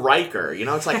Will Riker,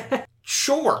 it's like,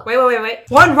 sure. Wait.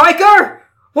 One Riker!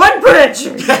 One bridge!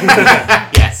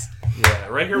 Yes. Yeah,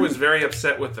 Riker was very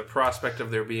upset with the prospect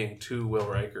of there being 2 Will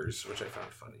Rikers, which I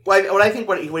found funny. What I think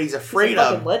what he's afraid He's a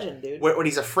fucking of, legend, dude. what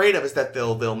he's afraid of is that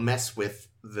they'll mess with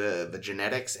the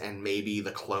genetics, and maybe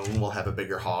the clone will have a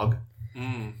bigger hog.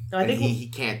 Mm. No, I And think he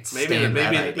can't Maybe stand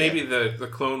that idea. maybe the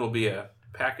clone will be a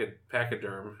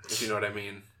pachyderm, if you know what I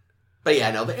mean. But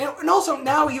yeah, no. And also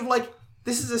now you've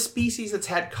this is a species that's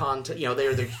had contact.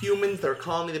 They're humans. They're a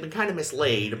colony. They've been kind of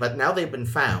mislaid, but now they've been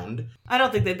found. I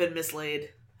don't think they've been mislaid.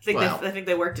 I think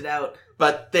they worked it out.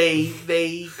 But they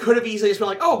could have easily just been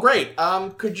like, oh great,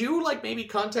 could you maybe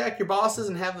contact your bosses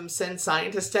and have them send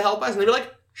scientists to help us? And they'd be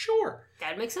like, sure.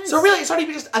 That makes sense. So really, it's not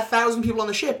even just 1,000 people on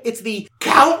the ship. It's the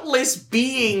countless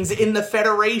beings in the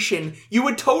Federation. You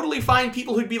would totally find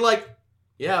people who'd be like,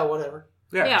 yeah, whatever.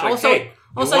 Yeah. Yeah, It's like,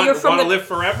 also, hey, you're from want to the- live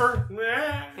forever?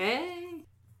 Hey.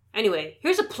 Anyway,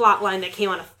 here's a plot line that came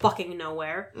out of fucking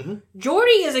nowhere. Mm-hmm.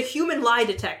 Geordi is a human lie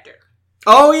detector.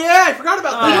 Oh yeah, I forgot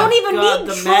about We that. don't even God, need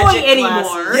the Troy magic anymore.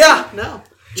 glasses. Yeah, no.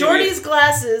 Jordy's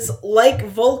glasses, like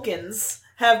Vulcans,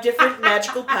 have different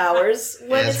magical powers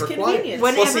when As it's required. convenient.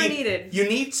 Whenever Well, see, needed.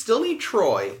 You still need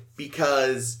Troy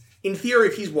because, in theory,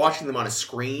 if he's watching them on a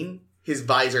screen, his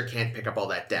visor can't pick up all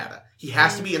that data. He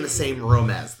has to be in the same room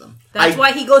as them. That's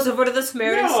why he goes over to the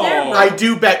Samaritan No. Snare room. I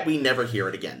do bet we never hear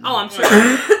it again. Oh, I'm sure.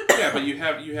 Yeah, but you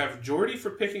have Geordi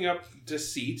for picking up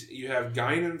deceit. You have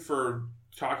Guinan for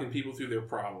talking people through their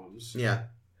problems. Yeah.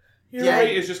 Troy Yeah.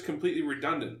 is just completely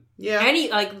redundant. Yeah. And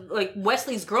he, like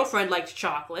Wesley's girlfriend liked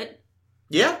chocolate.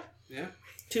 Yeah. Yeah.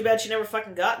 Too bad she never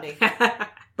fucking got me.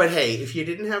 But hey, if you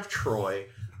didn't have Troy,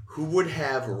 who would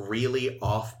have really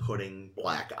off-putting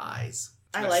black eyes?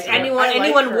 I like her. anyone I like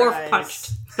anyone her Worf eyes.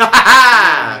 punched.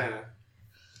 Yeah.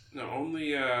 No,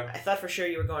 only. I thought for sure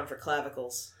you were going for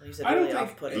clavicles. You said I don't really think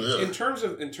off-putting. Ugh. in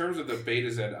terms of the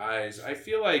Beta Z eyes, I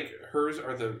feel like hers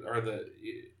are the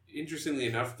interestingly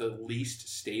enough the least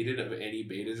stated of any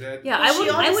Beta Z. Yeah, Well, she I would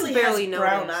obviously barely has know.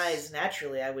 brown eyes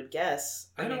naturally. I would guess.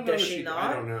 I don't mean, know. does That she not?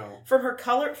 I don't know. From her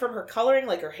coloring,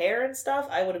 like her hair and stuff,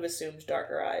 I would have assumed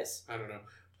darker eyes. I don't know.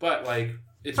 But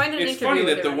it's Find an it's interview funny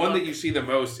with that the her one and that look. you see the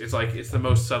most, it's the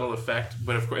most subtle effect.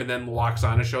 But of course, and then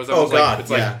Loxana shows up. Oh it's god, like,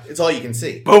 it's yeah. It's all you can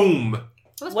see. like boom.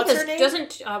 That's What's because her name?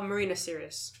 Doesn't Marina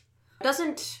Sirius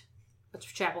what's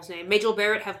Chapel's name? Majel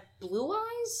Barrett have blue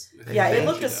eyes? Yeah, I it think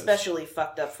looked she does. especially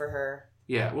fucked up for her.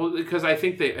 Yeah, well, because I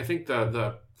think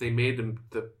they made them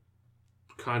the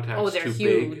contacts Oh, they're too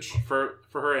huge. big for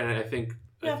her, and I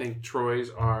Yeah. think Troy's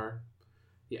are,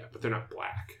 but they're not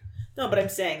black. No, but I'm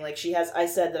saying, like, she has. I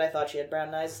said that I thought she had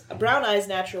brown eyes. Brown eyes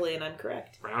naturally, and I'm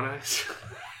correct. Brown eyes.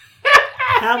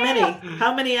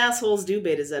 How many assholes do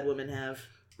Beta Z women have?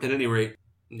 At any rate,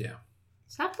 yeah,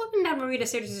 Stop looking down Marina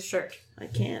Sirius' shirt. I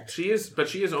can't. she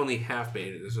is only half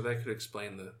beta, so that could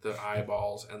explain the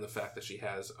eyeballs and the fact that she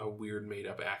has a weird made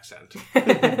up accent.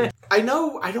 I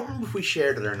don't remember if we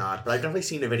shared it or not, but I've definitely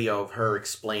seen a video of her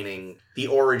explaining the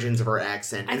origins of her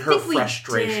accent and I her think we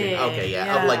frustration. did. Okay,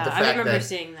 yeah. Of like the I fact remember that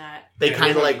seeing that. they Yeah,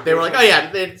 kind of there's they were like, a- oh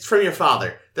yeah, it's from your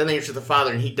father. Then they introduce the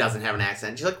father and he doesn't have an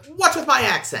accent. She's like, what's with my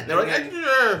accent? And they're like, And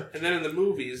 "Ugh." And then in the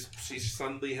movies, she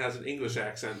suddenly has an English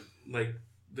accent, like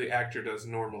the actor does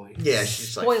normally. Yeah,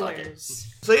 she's like, fuck it.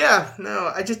 Spoilers. So yeah,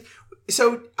 no,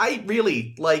 I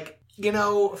really,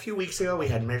 a few weeks ago we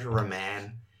had Measure of a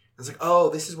Man. I was like, oh,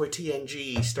 this is where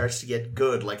TNG starts to get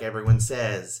good, like everyone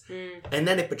says. And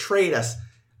then it betrayed us.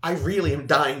 I really am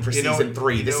dying for You know- season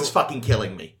 3. you This know- is fucking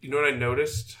killing me. You know what I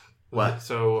noticed? What?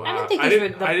 So I don't think I these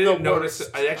didn't, were I the didn't notice.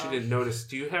 worst. I actually didn't notice.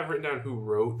 Do you have written down who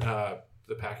wrote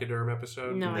the Pachyderm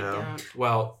episode? No, I No. don't.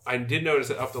 Well, I did notice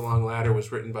that Up the Long Ladder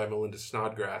was written by Melinda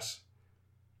Snodgrass,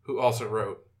 who also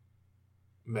wrote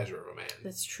Measure of a Man.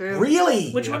 That's true.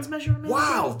 Really? Which Yeah. one's measurement?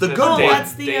 Wow, the That's good Data, one.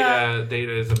 that's the,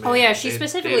 Data is a man. Oh yeah, she Data-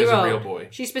 specifically Data's wrote. a real boy.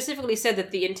 She specifically said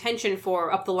that the intention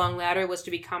for Up the Long Ladder was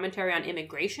to be commentary on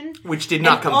immigration. Which did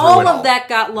not And come all through at all. of that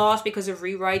got lost because of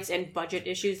rewrites and budget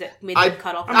issues that made I- them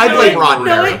cut off. I blame Ron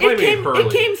No, Rivera. it blaming came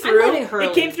Hurley. through. blaming Hurley.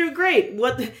 It came through great.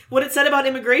 What it said about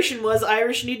immigration was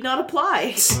Irish need not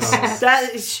apply.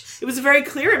 It was a very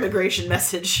clear immigration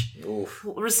message. Oof.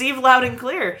 Received loud and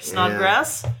clear.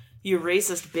 Snodgrass, you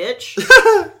racist bitch.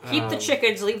 Keep the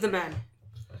chickens, leave the men.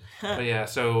 But yeah,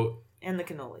 so And the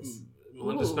cannolis.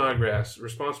 Melinda Ooh. Snodgrass,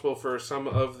 responsible for some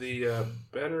of the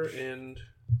better and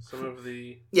some of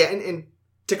the. Yeah, and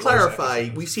to clarify,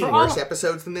 episodes. we've seen For worse all-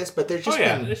 episodes than this, but there's just Oh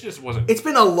yeah, been... this just wasn't. It's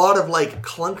been a lot of,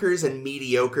 clunkers and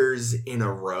mediocres in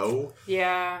a row.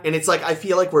 Yeah. And it's I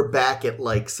feel like we're back at,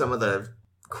 some of the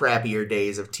crappier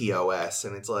days of TOS,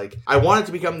 and it's like, I want it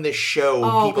to become this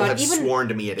show people have sworn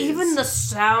to me it is. Even the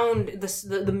sound,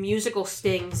 the musical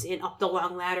stings in Up the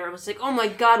Long Ladder, I was like, oh my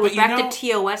god, we're back to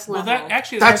TOS level. Well, that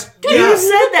actually... You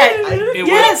said that.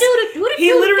 Yes.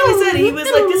 He literally said it. He was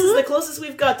like, this is the closest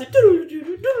we've got to...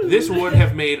 This would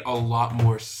have made a lot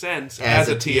more sense as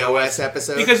a TOS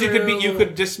episode. Because you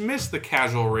could dismiss the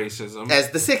casual racism.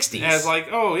 As the 60s. As like,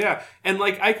 oh yeah. And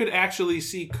like, I could actually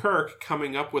see Kirk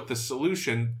coming up with the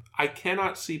solution. I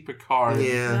cannot see Picard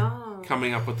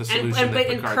coming up with the solution.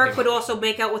 And Kirk would also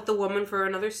make out with the woman for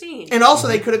another scene. And also,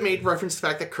 they could have made reference to the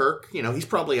fact that Kirk, he's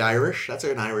probably Irish. That's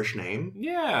an Irish name.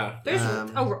 Yeah. There's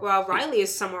Riley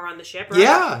is somewhere on the ship, right?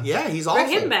 Yeah, he's awful.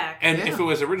 Bring him back. And if it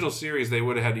was original series, they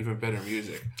would have had even better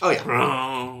music. Oh, yeah.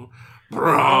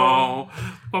 Bro.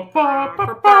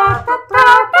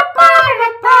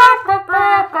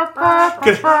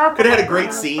 Could have had a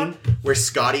great scene where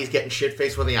Scotty's getting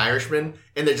shit-faced with the Irishman,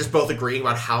 and they're just both agreeing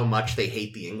about how much they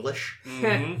hate the English.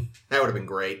 Mm-hmm. That would have been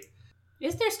great.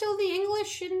 Is there still the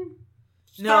English in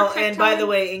No, Star Trek and by time? the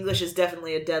way, English is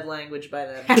definitely a dead language by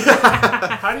then.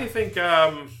 How do you think...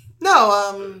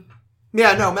 Malcolm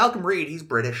Reed, he's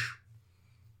British.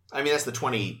 I mean, that's the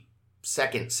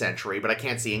 22nd century, but I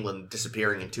can't see England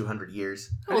disappearing in 200 years.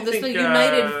 Well, this is the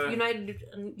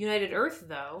United Earth,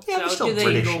 though. Yeah, they're still do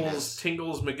British.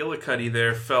 Tingles McGillicuddy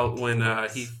there felt when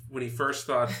he first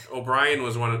thought O'Brien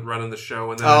was running the show,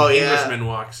 and then an Englishman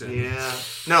walks in. Yeah.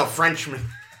 No, Frenchman.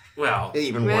 Well,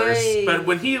 even worse. But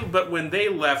when they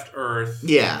left Earth,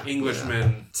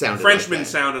 Englishmen, Frenchmen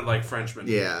sounded like Frenchmen.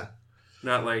 Yeah.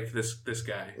 Not like this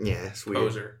guy. Yeah, it's weird.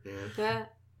 Poser. Yeah.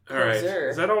 All right.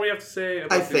 Is that all we have to say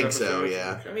about I these think episodes? so,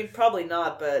 yeah. Okay. I mean, probably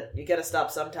not, but you gotta stop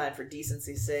sometime for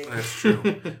decency's sake. That's true.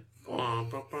 All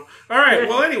right.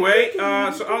 Well, anyway,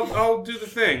 so I'll do the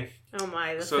thing. Oh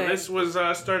my! So this was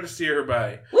Star to Steer Her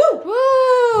By. Woo!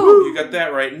 Woo! You got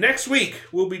that right. Next week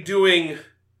we'll be doing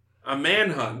a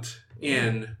manhunt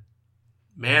in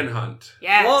Manhunt.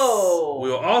 Yes. Whoa!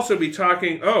 We'll also be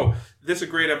talking. Oh, this is a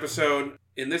great episode.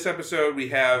 In this episode, we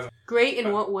have Great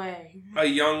in what way? a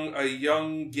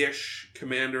youngish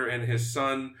commander and his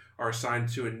son are assigned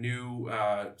to a new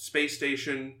space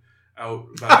station out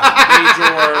by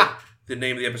Bajor. The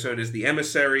name of the episode is The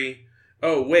Emissary.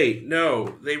 Oh, wait,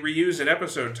 no. They reuse an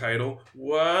episode title.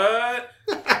 What?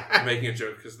 I'm making a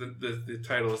joke because the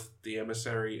title is The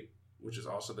Emissary, which is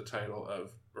also the title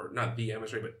of, or not The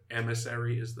Emissary, but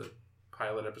Emissary is the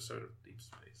pilot episode of Deep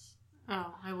Space.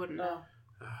 Oh, I wouldn't know.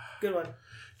 Good one.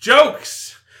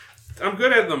 Jokes! I'm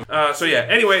good at them.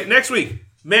 Anyway, next week,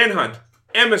 Manhunt,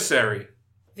 Emissary.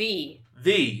 The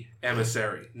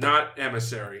Emissary, not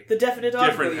Emissary. The definite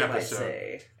Different article, you episode. might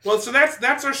say. Well, so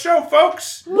that's our show,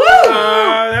 folks. Woo!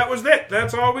 That was it.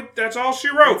 That's all she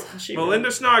wrote. That's all she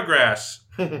Melinda Snodgrass.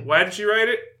 Why did she write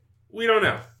it? We don't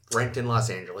know. Rent in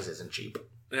Los Angeles isn't cheap.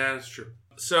 Yeah, that's true.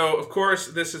 So, of course,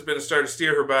 this has been a Star to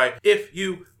Steer Her By. If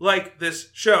you like this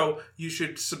show, you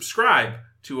should subscribe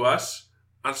to us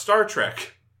on Star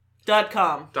Trek.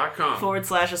 .com .com. /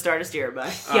 a Star to Steer By.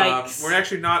 Yikes. We're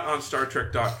actually not on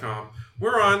StarTrek.com.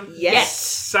 We're on Yes.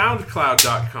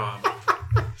 SoundCloud.com.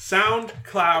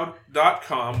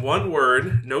 SoundCloud.com. One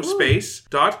word, no space,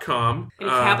 .com. Any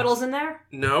capitals in there?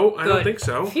 No, I don't Good. think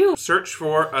so. Phew. Search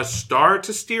for a Star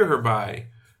to Steer Her By.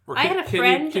 Or I had a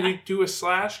friend- Can you do a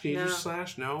slash? Can you No. do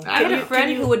slash? No. I had a friend can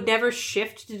you- who would never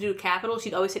shift to do capitals.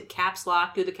 She'd always hit caps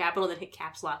lock, do the capital, then hit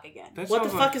caps lock again. That What the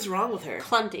sounds fuck is wrong with her?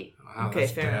 Plenty. Wow, Okay,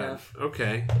 that's fair bad. enough.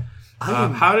 Okay.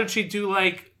 How did she do,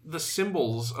 like, the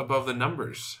symbols above the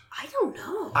numbers? I don't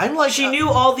know. I'm like She knew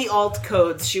all the alt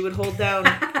codes. She would hold down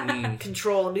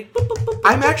control and be boop, boop, boop, boop.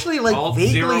 I'm actually like Alt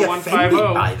vaguely 0150.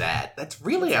 offended by that. That's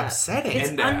really What's upsetting. It's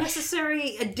N-dash.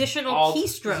 unnecessary additional Alt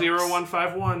keystrokes.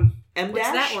 0151. M What's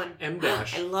dash? that one? M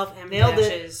dash. I love M Nailed it.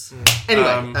 dashes. Anyway,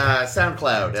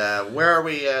 SoundCloud. Where are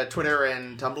we? Twitter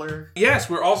and Tumblr? Yes,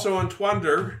 we're also on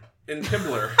Twinder and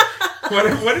Tumblr.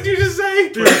 What did you just say?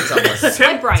 Twitter and Tumblr.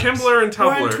 Typewrite. Tumblr and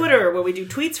Tumblr. We're on Twitter where we do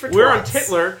tweets for We're on twats.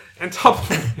 Titler and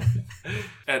Tumblr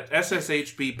at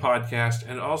SSHB Podcast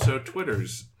and also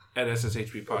Twitter's at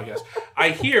SSHB Podcast. I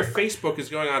hear Facebook is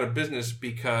going out of business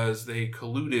because they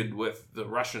colluded with the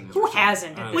Russians. Who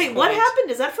hasn't at this Wait, what point?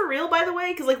 happened? Is that for real, by the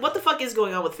way? Because, what the fuck is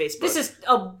going on with Facebook? This is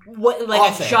a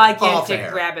Off-air. gigantic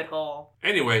Off-air. rabbit hole.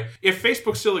 Anyway, if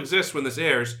Facebook still exists when this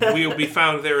airs, we will be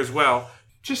found there as well.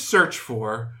 Just search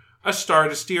for A Star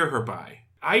to Steer Her By.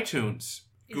 iTunes,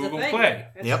 It's a Google thing. Play,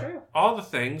 That's Yep. true. all the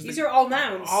things. These are all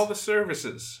nouns. all the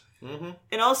services.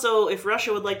 And also, if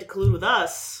Russia would like to collude with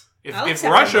us... If I'll if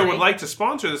accept Russia money. would like to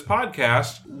sponsor this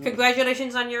podcast,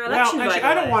 Congratulations on your well, election, by actually, the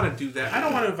I don't way. want to do that. I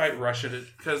don't want to invite Russia to,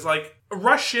 because, like,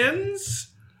 Russians,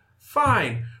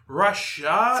 Fine.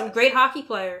 Russia. Some great hockey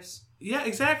players. Yeah,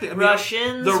 exactly. I mean,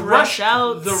 Russians,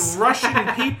 Rush-outs. The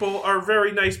Russian people are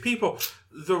very nice people.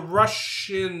 The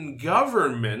Russian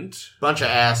government, Bunch of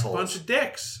assholes. bunch of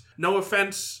dicks. No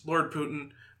offense, Lord Putin.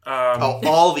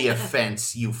 All the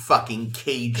offense, you fucking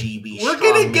KGB. We're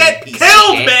gonna strongman get piece of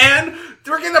killed, shit. man.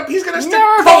 He's gonna stick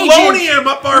Nerve polonium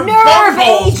up our Nerve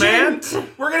buttholes, man. agent.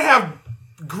 We're gonna have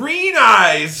green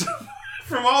eyes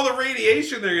from all the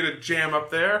radiation they're gonna jam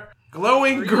up there.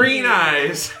 Glowing green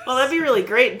eyes. Well, that'd be really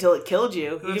great until it killed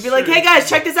you. You could That's be like, true. hey guys,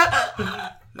 check this out.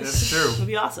 That's true. That'd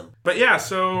be awesome. But yeah,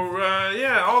 so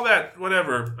all that,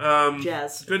 whatever.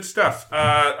 Jazz. Good stuff.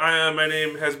 My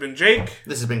name has been Jake.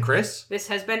 This has been Chris. This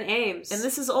has been Ames. And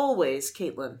this is always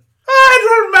Caitlin.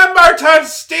 And remember to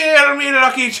steal me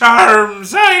Lucky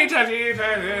Charms.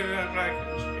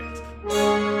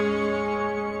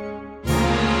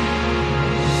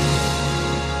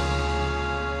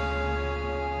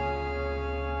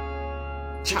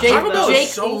 Taco Bell is Jake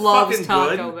so loves fucking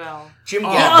Taco good. Bell. Jim Oh,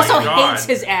 He my also God. hates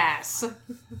his ass.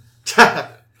 Gavin.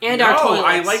 And our toilets.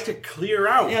 I like to clear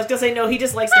out. Yeah, I was gonna say, no, he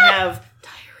just likes to have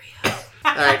diarrhea.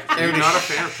 All right, You're not a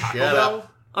fan of Taco Shut Bell? up.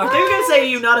 Oh, they were gonna say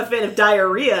you're not a fan of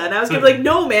diarrhea, and I was gonna be like,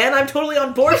 no, man, I'm totally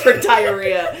on board for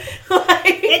diarrhea.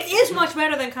 It is much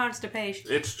better than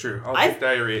constipation. It's true. I'll I've- take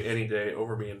diarrhea any day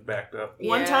over being backed up.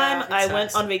 One Yeah, time, it I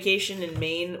went sucks. on vacation in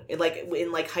Maine, in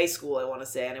high school, I want to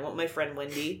say, and I went with my friend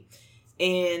Wendy,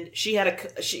 and she had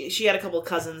a couple of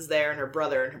cousins there and her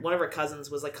brother, and one of her cousins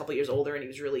was like a couple years older, and he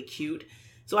was really cute.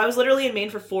 So I was literally in Maine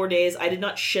for 4 days. I did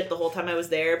not shit the whole time I was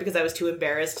there because I was too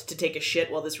embarrassed to take a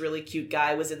shit while this really cute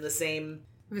guy was in the same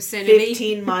Vicinity.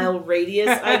 15-mile radius,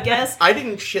 I guess. I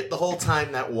didn't shit the whole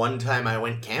time that one time I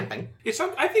went camping.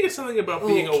 I think it's something about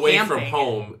being away from camping.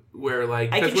 home where,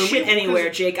 like... I 'cause could when shit we- anywhere,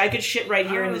 'cause- Jake. I could shit right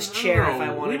here in this chair if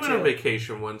I We wanted went on to.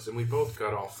 vacation once and we both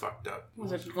got all fucked up.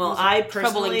 Was it- Well, was a I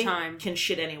troubling personally time. can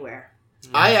shit anywhere.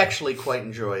 I actually quite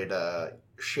enjoyed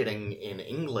shitting in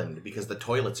England because the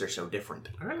toilets are so different.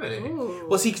 Really? Ooh.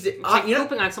 Well, see, It's like you know,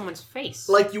 pooping on someone's face.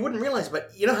 like you wouldn't realize, but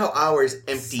you know how ours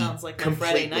empty Sounds like my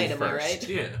completely Friday night, am I first right?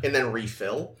 Yeah. and then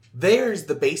refill? Theirs,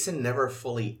 the basin never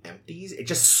fully empties. It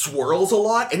just swirls a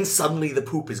lot, and suddenly the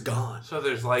poop is gone. So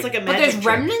there's like... It's like a but magic there's trick.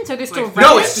 remnants? Are there still Like-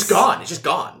 remnants? No, it's just gone. It's just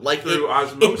gone. Like Through it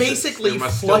osmosis, basically there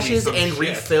must still be flushes some and shit.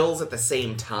 refills at the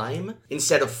same time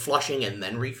instead of flushing and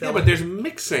then yeah, refilling. but there's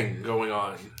mixing going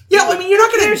on. Yeah, I mean, you're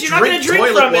not going You're to not gonna drink drink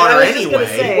toilet from it, water I was just gonna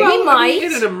anyway. say. We might.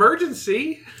 In an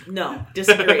emergency. No,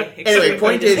 disagree. Anyway,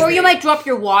 point is- Or you might drop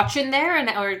your watch in there, or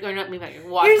not maybe not your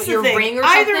watch, Here's but the your thing. ring or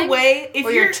Either something. way, if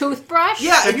or you're your toothbrush.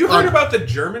 Yeah, Have you heard about the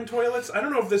German toilets? I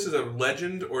don't know if this is a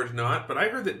legend or not, but I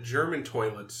heard that German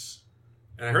toilets,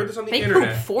 and I heard this on the They poop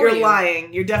internet. for you're you.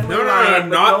 lying. You're definitely No, lying. I'm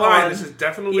but not go lying. on. This is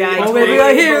definitely... Yeah, a I thing. totally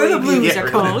I hear the believe blues you. are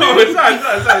calling. No, it's not.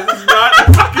 It's not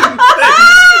a fucking thing.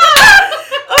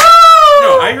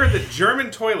 No, I heard that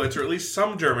German toilets, or at least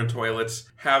some German toilets,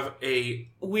 have a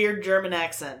Weird German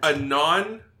accent.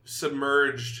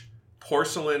 non-submerged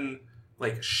porcelain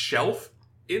like shelf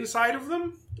inside of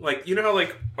them. Like, you know how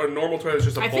like a normal toilet is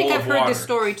just a I bowl think I've of heard water. this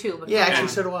story too. But Yeah, go actually, on.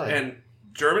 so do I. And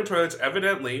German toilets,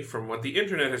 evidently, from what the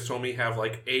internet has told me, have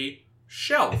like a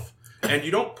shelf. And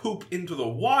you don't poop into the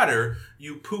water;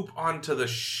 you poop onto the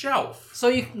shelf. So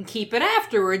you can keep it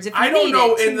afterwards if you I don't need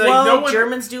know, it. and like well, no one,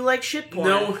 Germans do like shit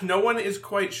porn. no one is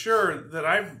quite sure that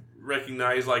I've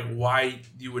recognized like why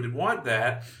you would want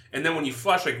that. And then when you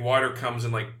flush, like water comes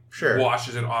and like Sure.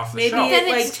 washes it off the Maybe shelf. Then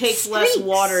it like it's takes less streaks.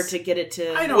 water to get it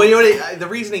to. I know. Well, you know what? The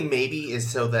reasoning maybe is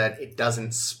so that it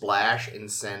doesn't splash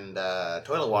and send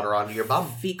toilet water onto your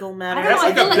bum. Fecal matter. I don't That's know,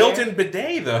 like I feel a like- built-in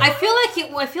bidet, though. I feel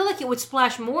like it would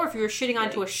splash more if you were shitting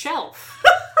onto a shelf.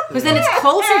 Because then it's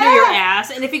closer to your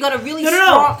ass, and if you got a really No.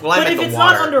 strong... Well, I but meant if the it's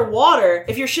water. not underwater,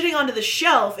 if you're shitting onto the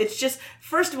shelf, it's just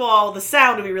first of all the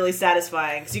sound would be really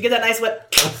satisfying because you get that nice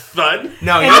wet. Thud.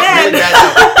 No, And you know what's then- really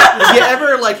bad though? Have you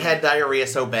ever like had diarrhea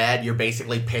so bad you're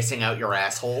basically pissing out your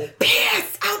asshole?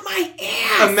 Piss out my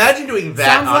ass. Imagine doing that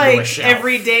Sounds onto a like shelf.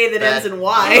 every day that ends in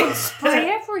Y. Spray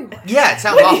everywhere. Yeah, it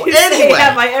sounds What do awful. you say? Anyway,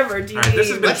 Have I ever? Do you All right, this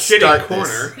has mean? been Let's Shitty start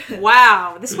Corner. this.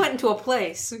 Wow, this went into a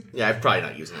place. Yeah, I'm probably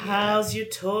not using it. How's your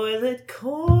toilet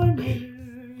corner?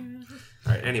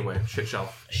 All right, anyway, shit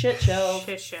shelf. Shit shelf.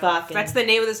 Shit show. Fucking. That's the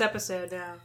name of this episode now.